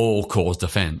 They've all caused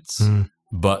offense.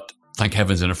 But thank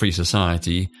heavens, in a free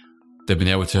society, they've been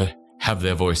able to have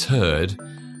their voice heard,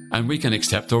 and we can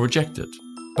accept or reject it.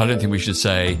 But I don't think we should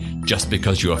say, just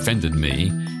because you offended me,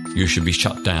 you should be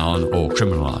shut down or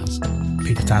criminalized.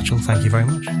 Peter Tatchell, thank you very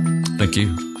much. Thank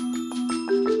you.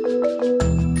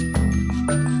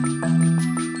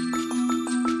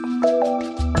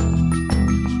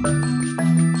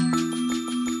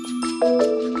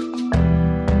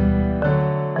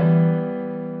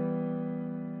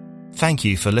 Thank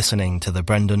you for listening to The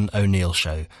Brendan O'Neill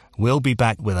Show. We'll be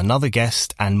back with another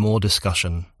guest and more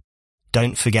discussion.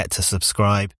 Don't forget to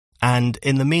subscribe. And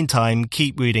in the meantime,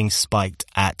 keep reading Spiked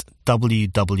at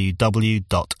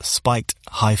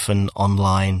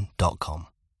www.spiked-online.com.